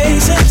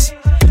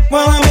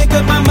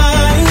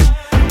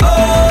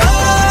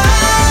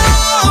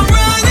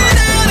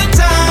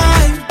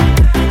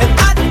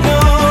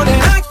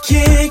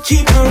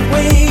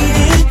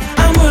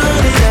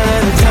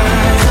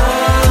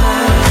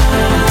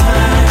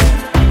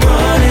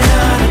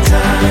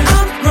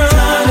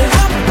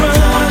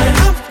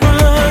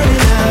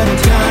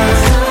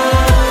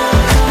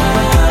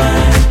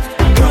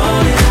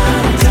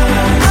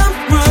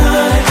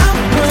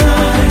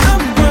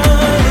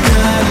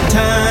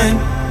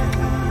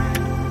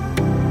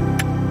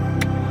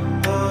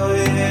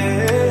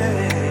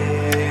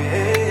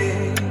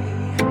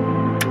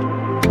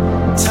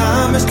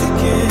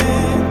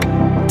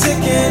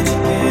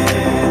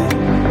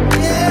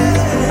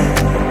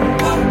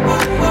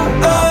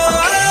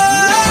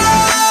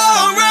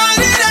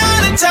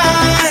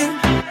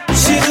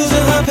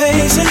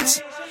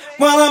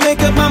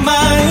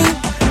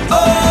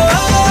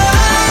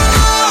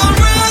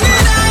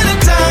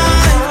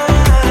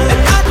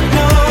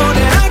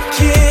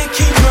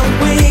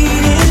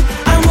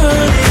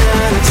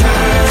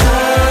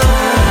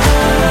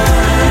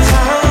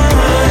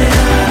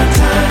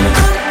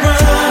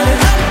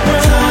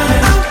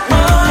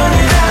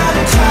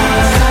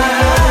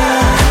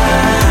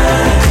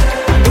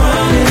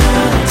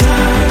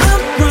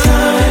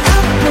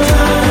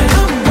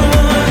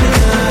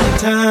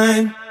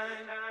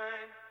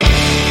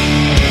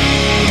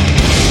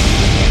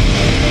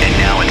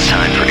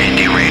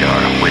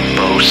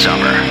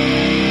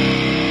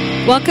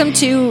Welcome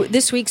to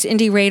this week's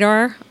Indie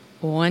Radar.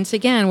 Once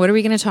again, what are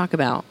we going to talk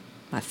about?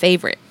 My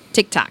favorite,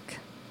 TikTok.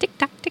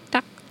 TikTok,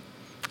 TikTok.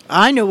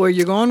 I know where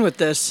you're going with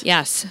this.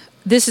 Yes.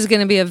 This is going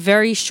to be a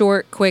very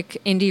short,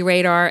 quick Indie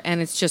Radar, and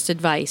it's just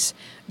advice.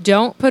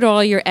 Don't put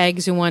all your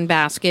eggs in one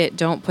basket.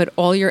 Don't put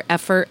all your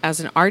effort as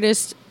an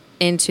artist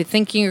into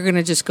thinking you're going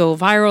to just go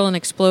viral and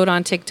explode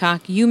on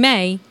TikTok. You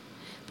may,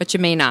 but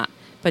you may not.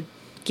 But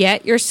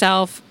get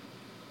yourself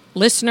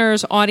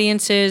listeners,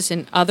 audiences,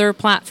 and other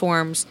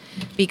platforms,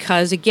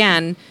 because,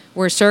 again,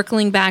 we're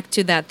circling back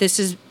to that. This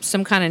is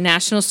some kind of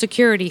national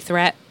security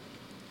threat,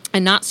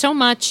 and not so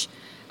much.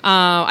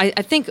 I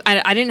think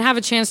I didn't have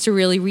a chance to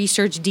really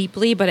research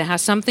deeply, but it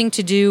has something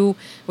to do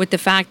with the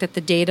fact that the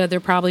data they're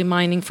probably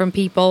mining from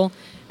people,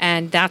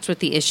 and that's what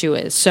the issue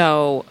is.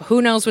 So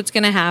who knows what's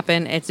going to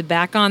happen? It's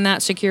back on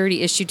that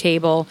security issue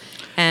table.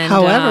 And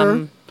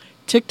however,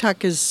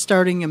 TikTok is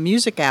starting a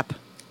music app.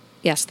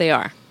 Yes, they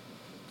are.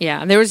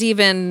 Yeah, there was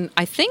even,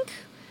 I think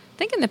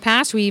in the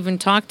past we even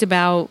talked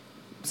about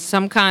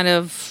some kind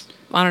of,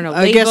 I don't know,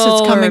 label, I guess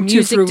it's coming or to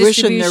music fruition. They're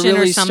distribution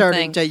really or something.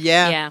 starting to,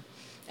 yeah.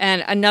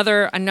 And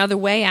another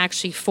way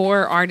actually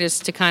for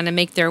artists to kind of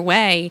make their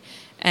way.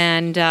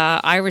 And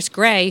Iris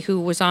Gray, who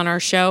was on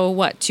our show,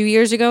 3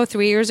 years ago?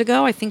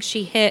 I think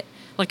she hit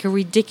like a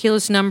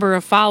ridiculous number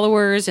of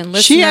followers and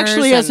listeners. She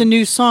actually has a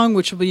new song,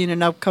 which will be in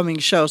an upcoming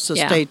show, so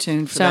stay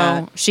tuned for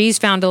that. So she's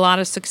found a lot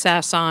of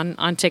success on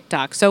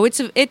TikTok. So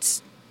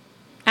it's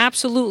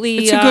absolutely...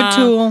 It's a good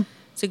tool.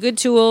 It's a good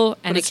tool,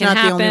 and it can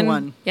happen. It's not the only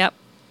one. Yep.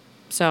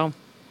 So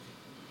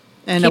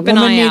and keep a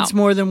woman needs out.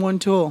 more than one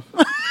tool.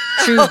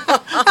 True.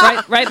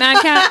 right,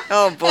 Mad Cat?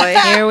 Oh, boy.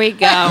 Here we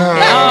go.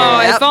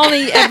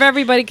 If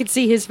everybody could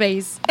see his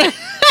face.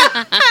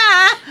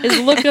 His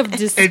look of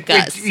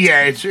disgust.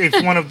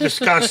 It's one of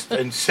disgust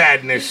and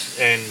sadness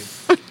and...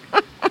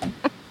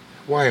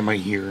 Why am I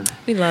here?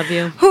 We love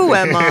you. Who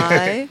am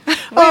I?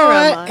 All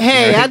right.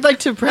 Hey, I'd like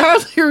to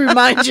proudly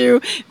remind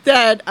you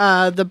that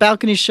The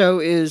Balcony Show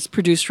is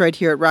produced right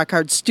here at Rock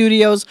Hard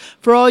Studios.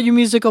 For all your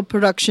musical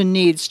production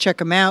needs, check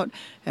them out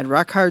at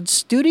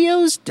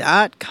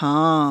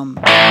rockhardstudios.com.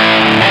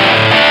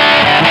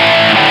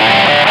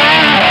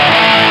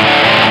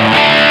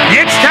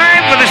 It's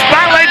time for the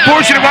spotlight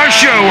portion of our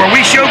show where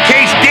we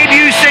showcase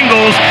debut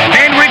singles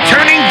and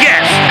returning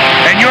guests.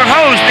 And your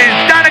host is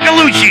Donna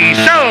Gallucci.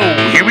 So,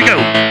 here we go.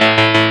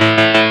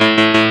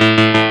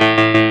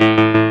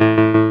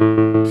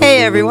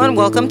 Hey, everyone.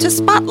 Welcome to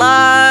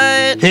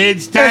Spotlight.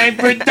 It's time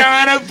for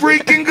Donna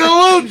freaking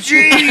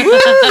Gallucci.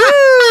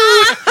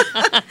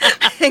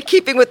 In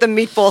keeping with the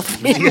meatball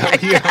theme, I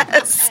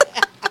guess.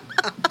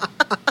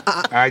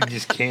 I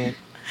just can't.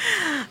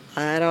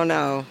 I don't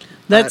know.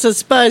 That's a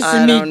spicy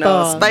I don't know.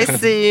 meatball.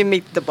 Spicy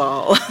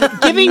meatball.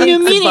 Giving new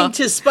meaning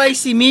to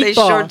spicy meatball. They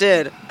sure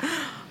did.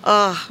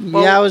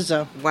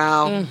 Yowza.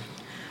 Wow.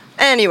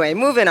 Anyway,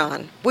 moving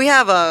on. We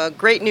have a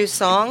great new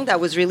song that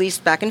was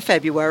released back in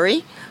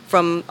February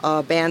from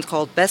a band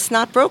called Best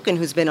Not Broken,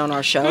 who's been on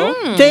our show.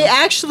 They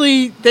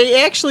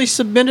actually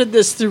submitted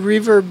this through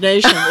Reverb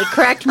Nation. It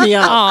cracked me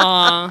up.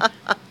 Aww.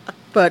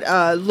 But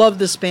love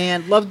this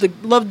band. Love the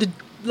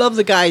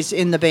guys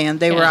in the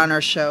band. They were on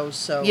our show.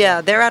 So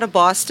yeah, they're out of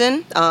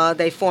Boston.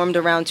 They formed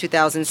around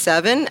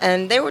 2007,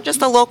 and they were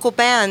just a local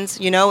band,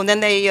 and then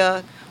they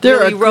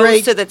really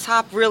rose to the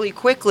top really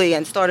quickly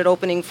and started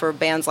opening for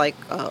bands like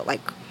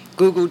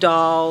Goo Goo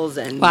Dolls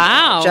and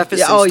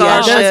Jefferson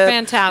Starship, that's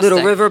fantastic.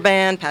 Little River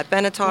Band, Pat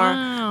Benatar.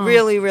 Wow.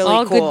 Really, really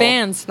all cool. good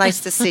bands.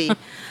 Nice to see.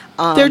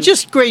 They're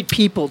just great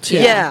people too.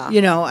 Yeah,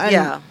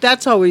 and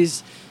that's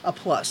always a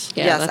plus.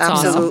 Yeah, yes,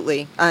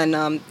 absolutely. Awesome.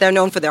 And they're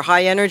known for their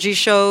high energy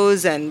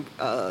shows and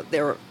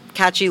their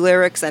catchy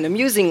lyrics and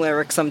amusing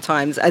lyrics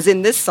sometimes, as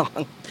in this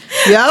song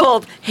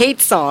called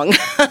Hate Song.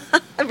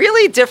 A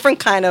really different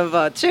kind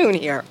of tune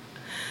here.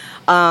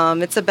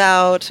 It's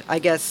about, I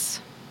guess,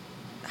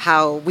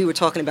 how we were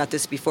talking about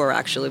this before,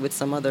 actually, with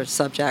some other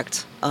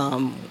subject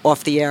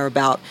off the air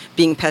about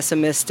being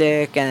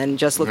pessimistic and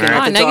just looking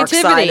at the dark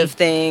side of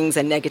things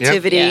and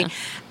negativity. Yep. Yeah.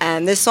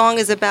 And this song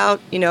is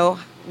about,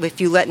 if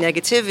you let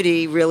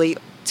negativity really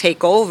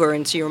take over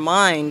into your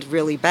mind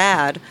really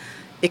bad,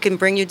 it can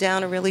bring you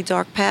down a really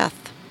dark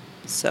path.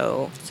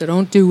 So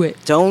don't do it.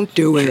 Don't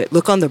do it.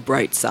 Look on the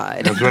bright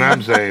side. That's what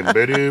I'm saying.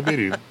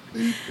 Bidoo.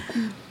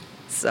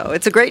 So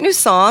it's a great new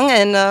song,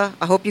 and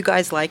I hope you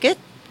guys like it.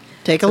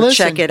 Take a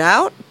listen. Check it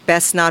out.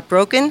 Best Not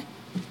Broken,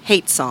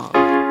 Hate Song.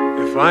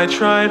 If I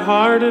tried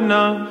hard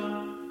enough,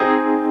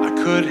 I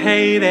could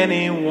hate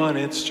anyone.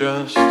 It's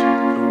just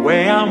the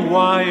way I'm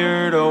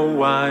wired.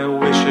 Oh, I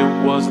wish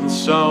it wasn't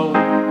so.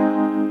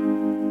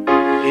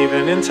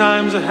 Even in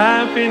times of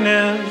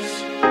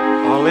happiness,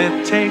 all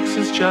it takes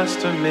is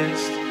just a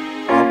missed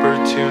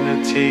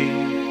opportunity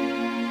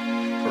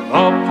for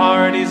all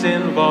parties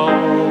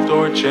involved,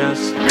 or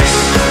just me.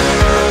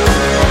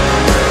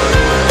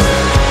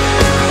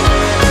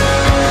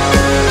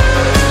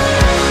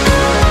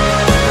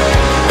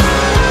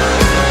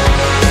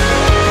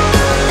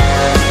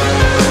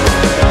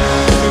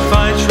 If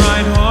I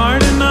tried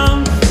hard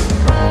enough,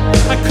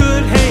 I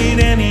could hate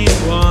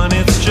anyone.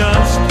 It's just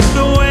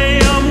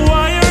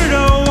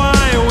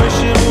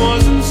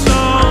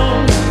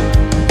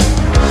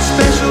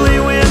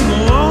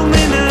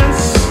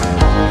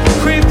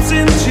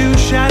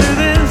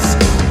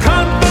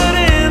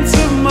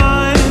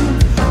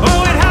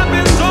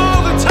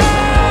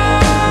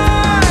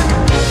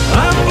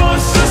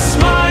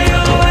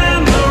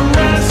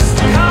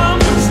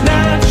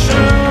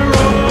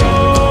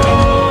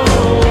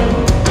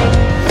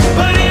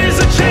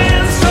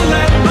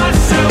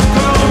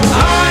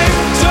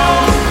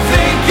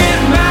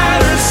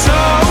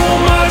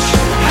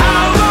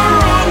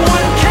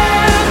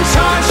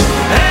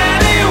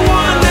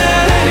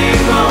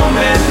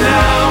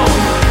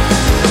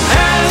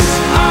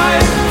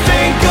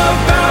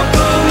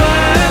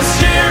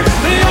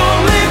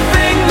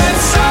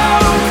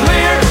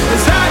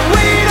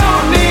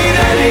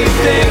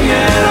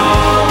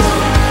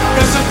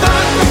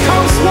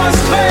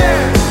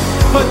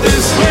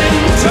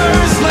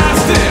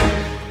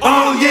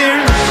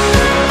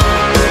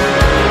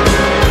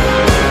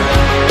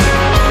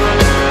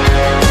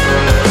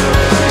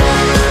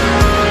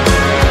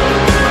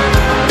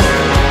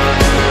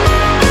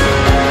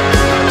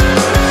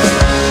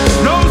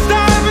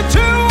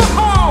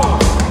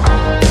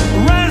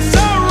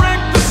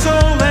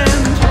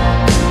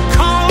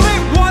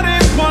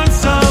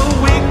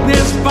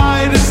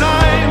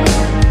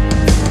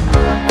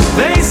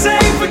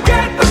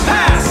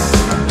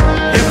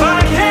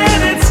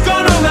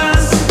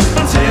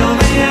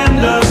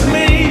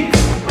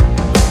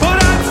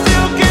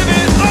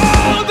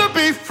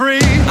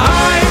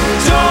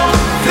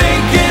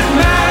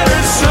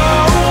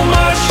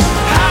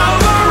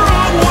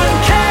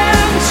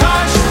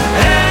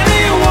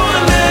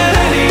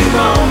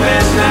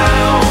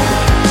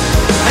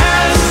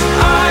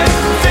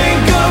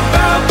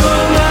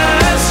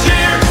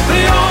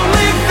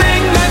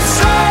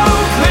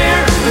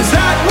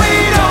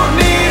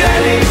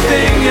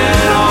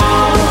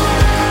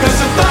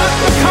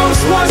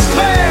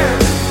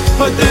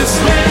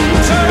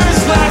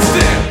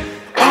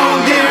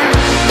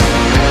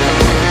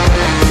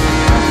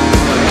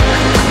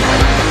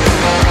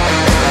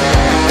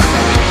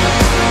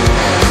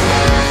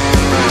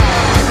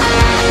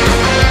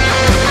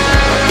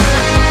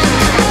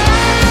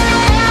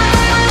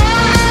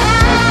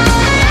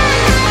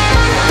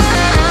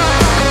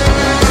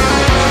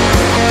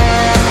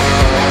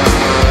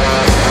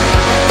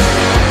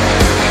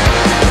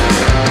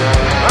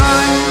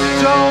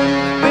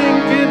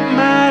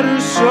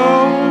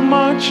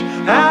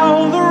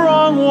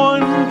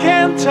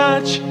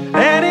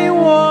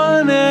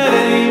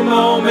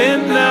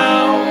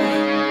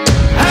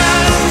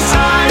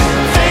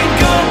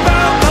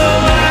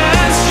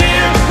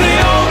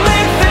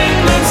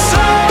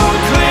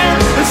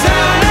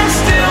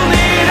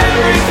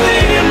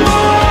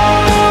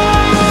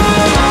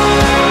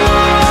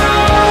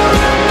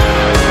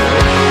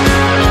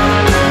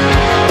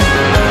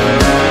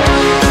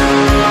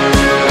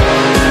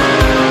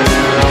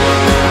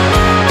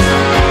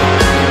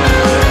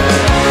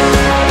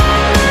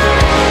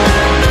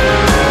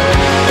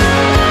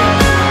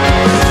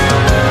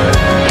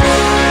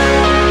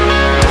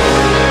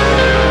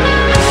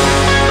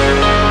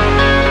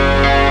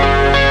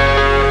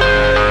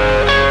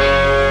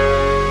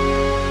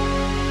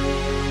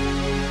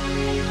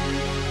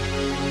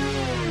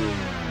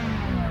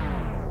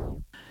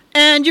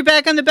And you're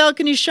back on the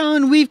Balcony Show,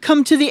 and we've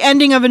come to the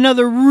ending of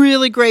another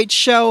really great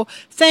show.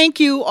 Thank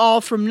you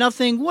all from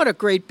Nothing. What a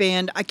great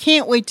band. I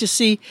can't wait to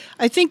see.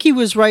 I think he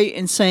was right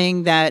in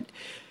saying that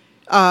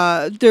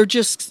they're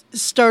just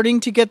starting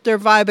to get their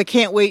vibe. I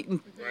can't wait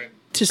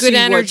to see good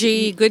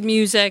energy, good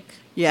music.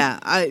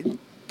 Yeah,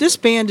 this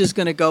band is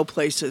going to go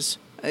places.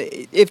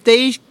 If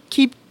they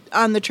keep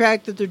on the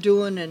track that they're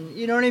doing, and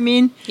you know what I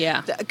mean?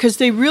 Yeah. Because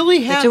they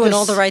really have They're doing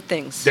all the right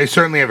things. They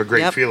certainly have a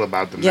great feel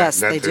about them. Yes,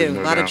 that they there's do.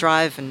 no A lot of doubt.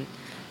 drive and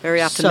very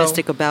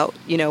optimistic about,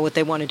 what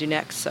they want to do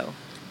next. So,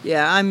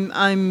 yeah,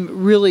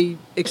 I'm really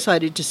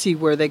excited to see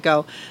where they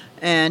go.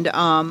 And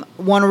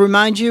want to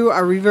remind you,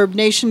 our Reverb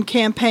Nation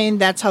campaign,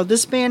 that's how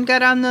this band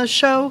got on the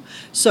show.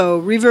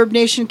 So Reverb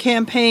Nation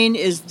campaign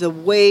is the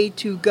way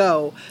to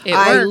go.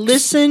 I works.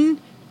 listen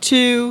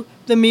to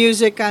the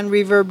music on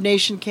Reverb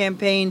Nation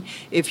campaign.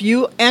 If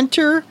you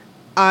enter,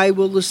 I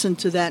will listen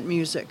to that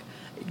music.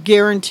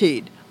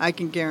 Guaranteed. I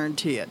can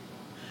guarantee it.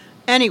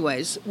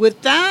 Anyways,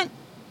 with that,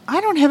 I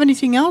don't have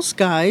anything else,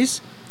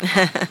 guys.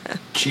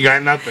 She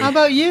got nothing. How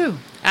about you?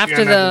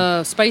 After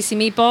the spicy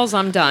meatballs,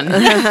 I'm done.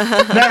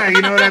 Nah,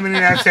 you know what I mean?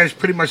 That's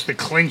pretty much the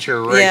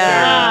clincher right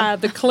Yeah,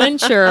 the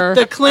clincher.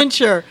 The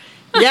clincher.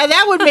 Yeah,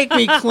 that would make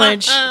me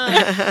clinch.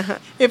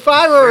 If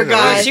I were a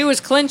guy. She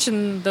was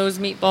clinching those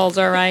meatballs,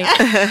 all right.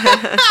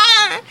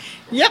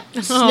 Yep.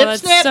 Oh, Snip,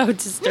 that's snip. so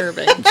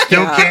disturbing.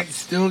 there.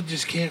 Still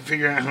just can't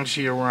figure out how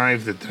she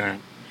arrived at that.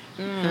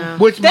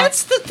 What's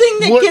That's the thing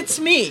that gets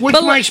me.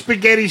 What's my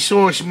spaghetti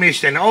sauce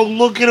missing? Oh,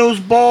 look at those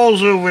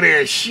balls over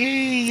there.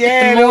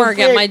 The morgue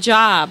at my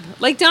job.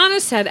 Like Donna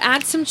said,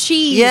 add some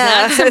cheese,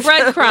 Yeah. add some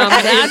breadcrumbs,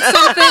 add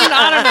something,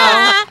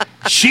 I don't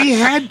know. She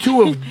had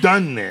to have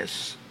done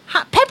this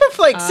Hot pepper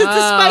flakes. It's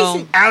a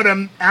spicy.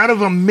 out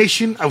of a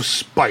mission of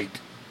spite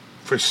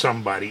for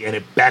somebody, and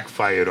it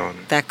backfired on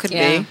her. that could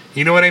Yeah. be.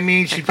 You know what I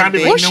mean? She probably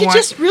be. like, Or you know she what?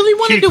 just really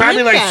wanted She's to probably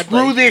win like, badly.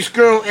 screw this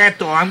girl,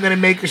 Ethel. I'm gonna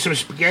make her some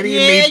spaghetti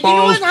and Yeah, meatballs. you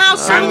know what, how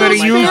some I'm of gonna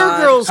those use fair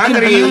girls I'm can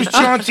gonna be. use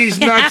Chauncey's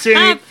nuts in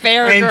it,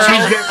 Fair and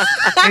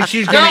girl.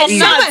 she's gonna Girl eat.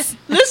 nuts.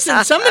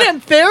 Listen, some of them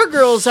fair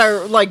girls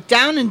are like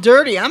down and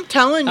dirty. I'm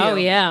telling you. Oh,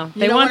 yeah. You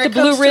They know, want when the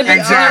it blue comes to ribbon.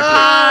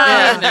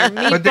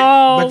 Exactly. Their But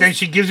meatballs. then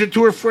she gives it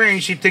to her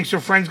friend. She thinks her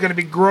friend's gonna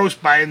be gross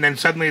by it, and then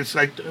suddenly it's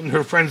like and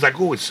her friend's like,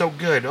 "Oh, it's so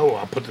good. Oh,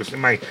 I'll put this in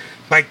my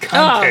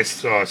contest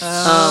sauce."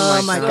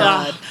 Oh my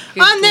God.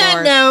 Good On that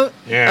Lord. note,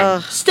 Yeah.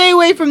 stay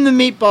away from the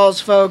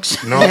meatballs,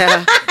 folks. No.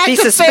 Yeah. Be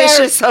That's a fair-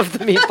 suspicious of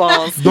the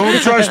meatballs.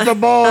 Don't trust the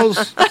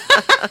balls.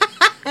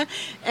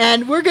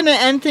 And we're going to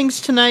end things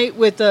tonight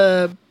with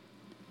a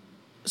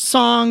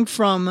song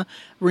from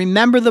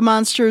Remember the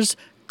Monsters,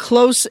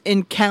 Close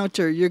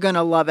Encounter. You're going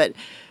to love it.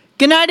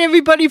 Good night,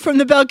 everybody, from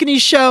the Balcony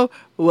Show.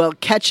 We'll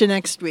catch you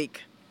next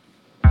week.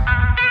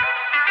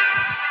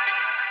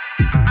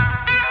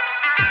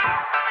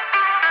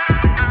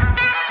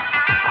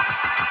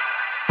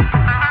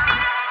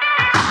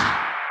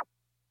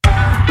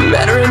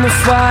 Met her in the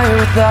fire,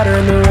 without her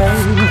in the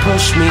rain.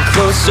 Push me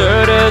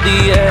closer to the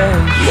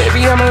edge.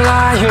 Maybe I'm a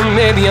liar,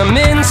 maybe I'm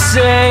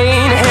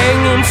insane.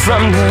 Hanging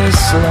from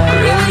this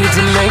ledge. Really need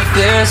to make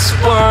this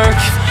work,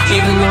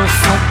 even though it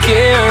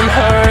fucking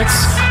hurts.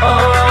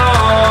 Oh.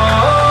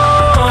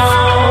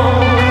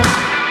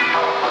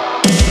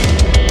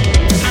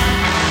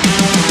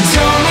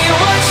 Tell me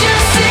what you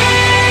see.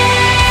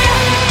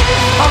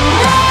 I'm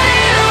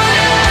running on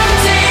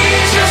empty,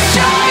 just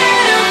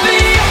trying to be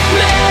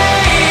me.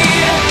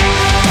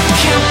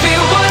 Can't be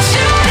what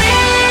you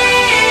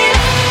need.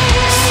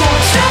 Stop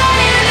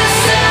trying to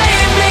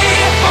save me,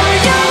 or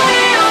you'll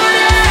be on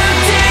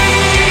empty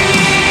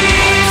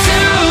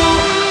too.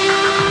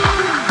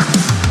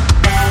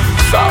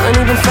 Falling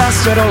even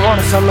faster, don't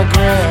wanna find my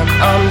gram.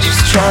 I'm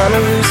just trying to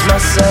lose my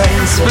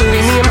sense.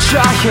 Believe me, I'm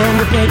trying,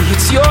 but baby,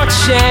 it's your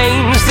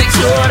chains. They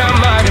tore down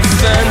my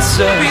defenses.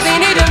 Really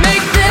need to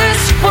make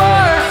this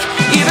work,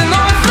 even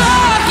though it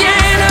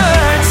fucking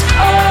hurts.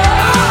 Oh,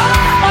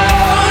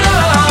 no.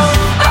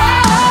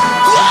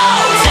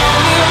 Tell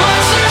me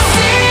what you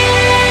see.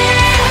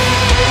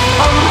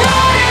 I'm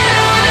running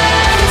on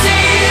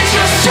empty,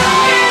 just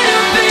trying to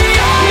be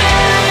me.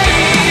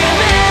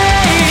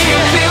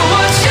 Can't be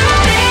what you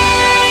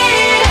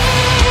need.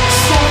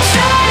 Stop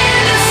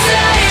trying to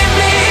save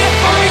me,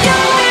 or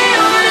you'll be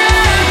on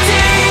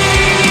empty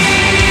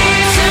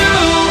too.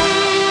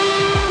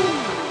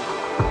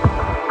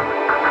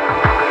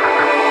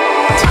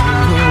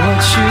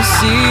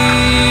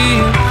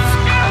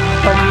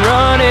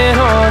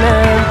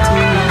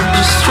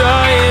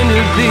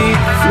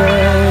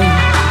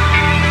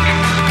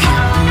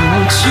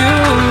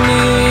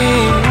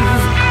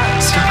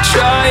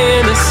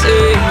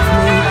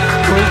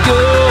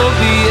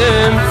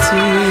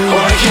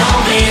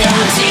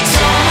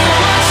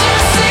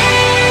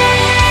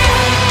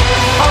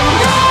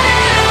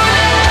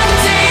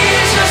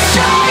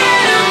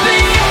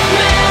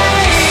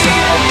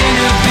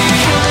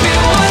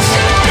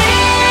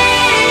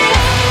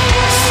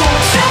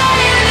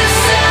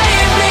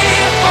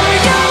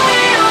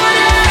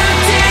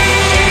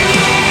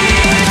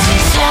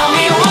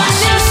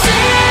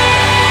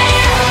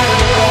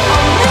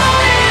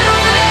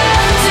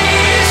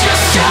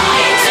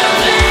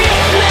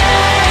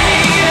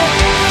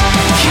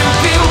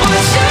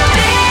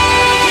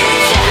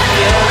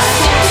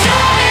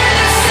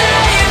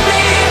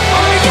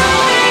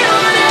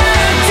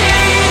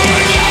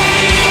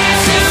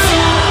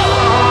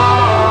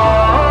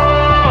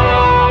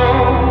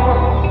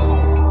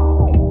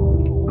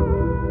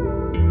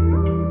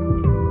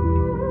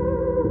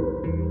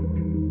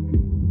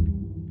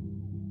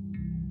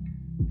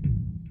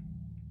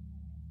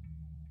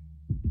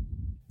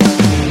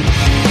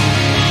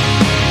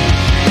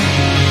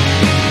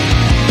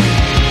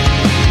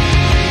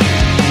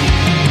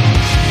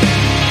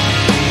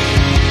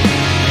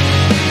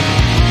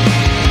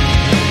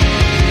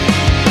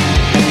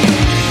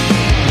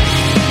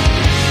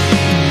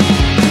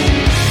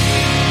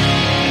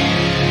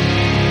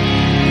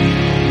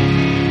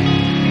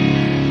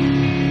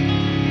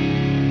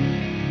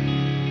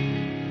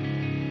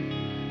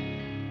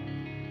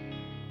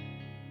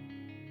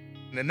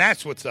 and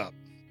that's what's up.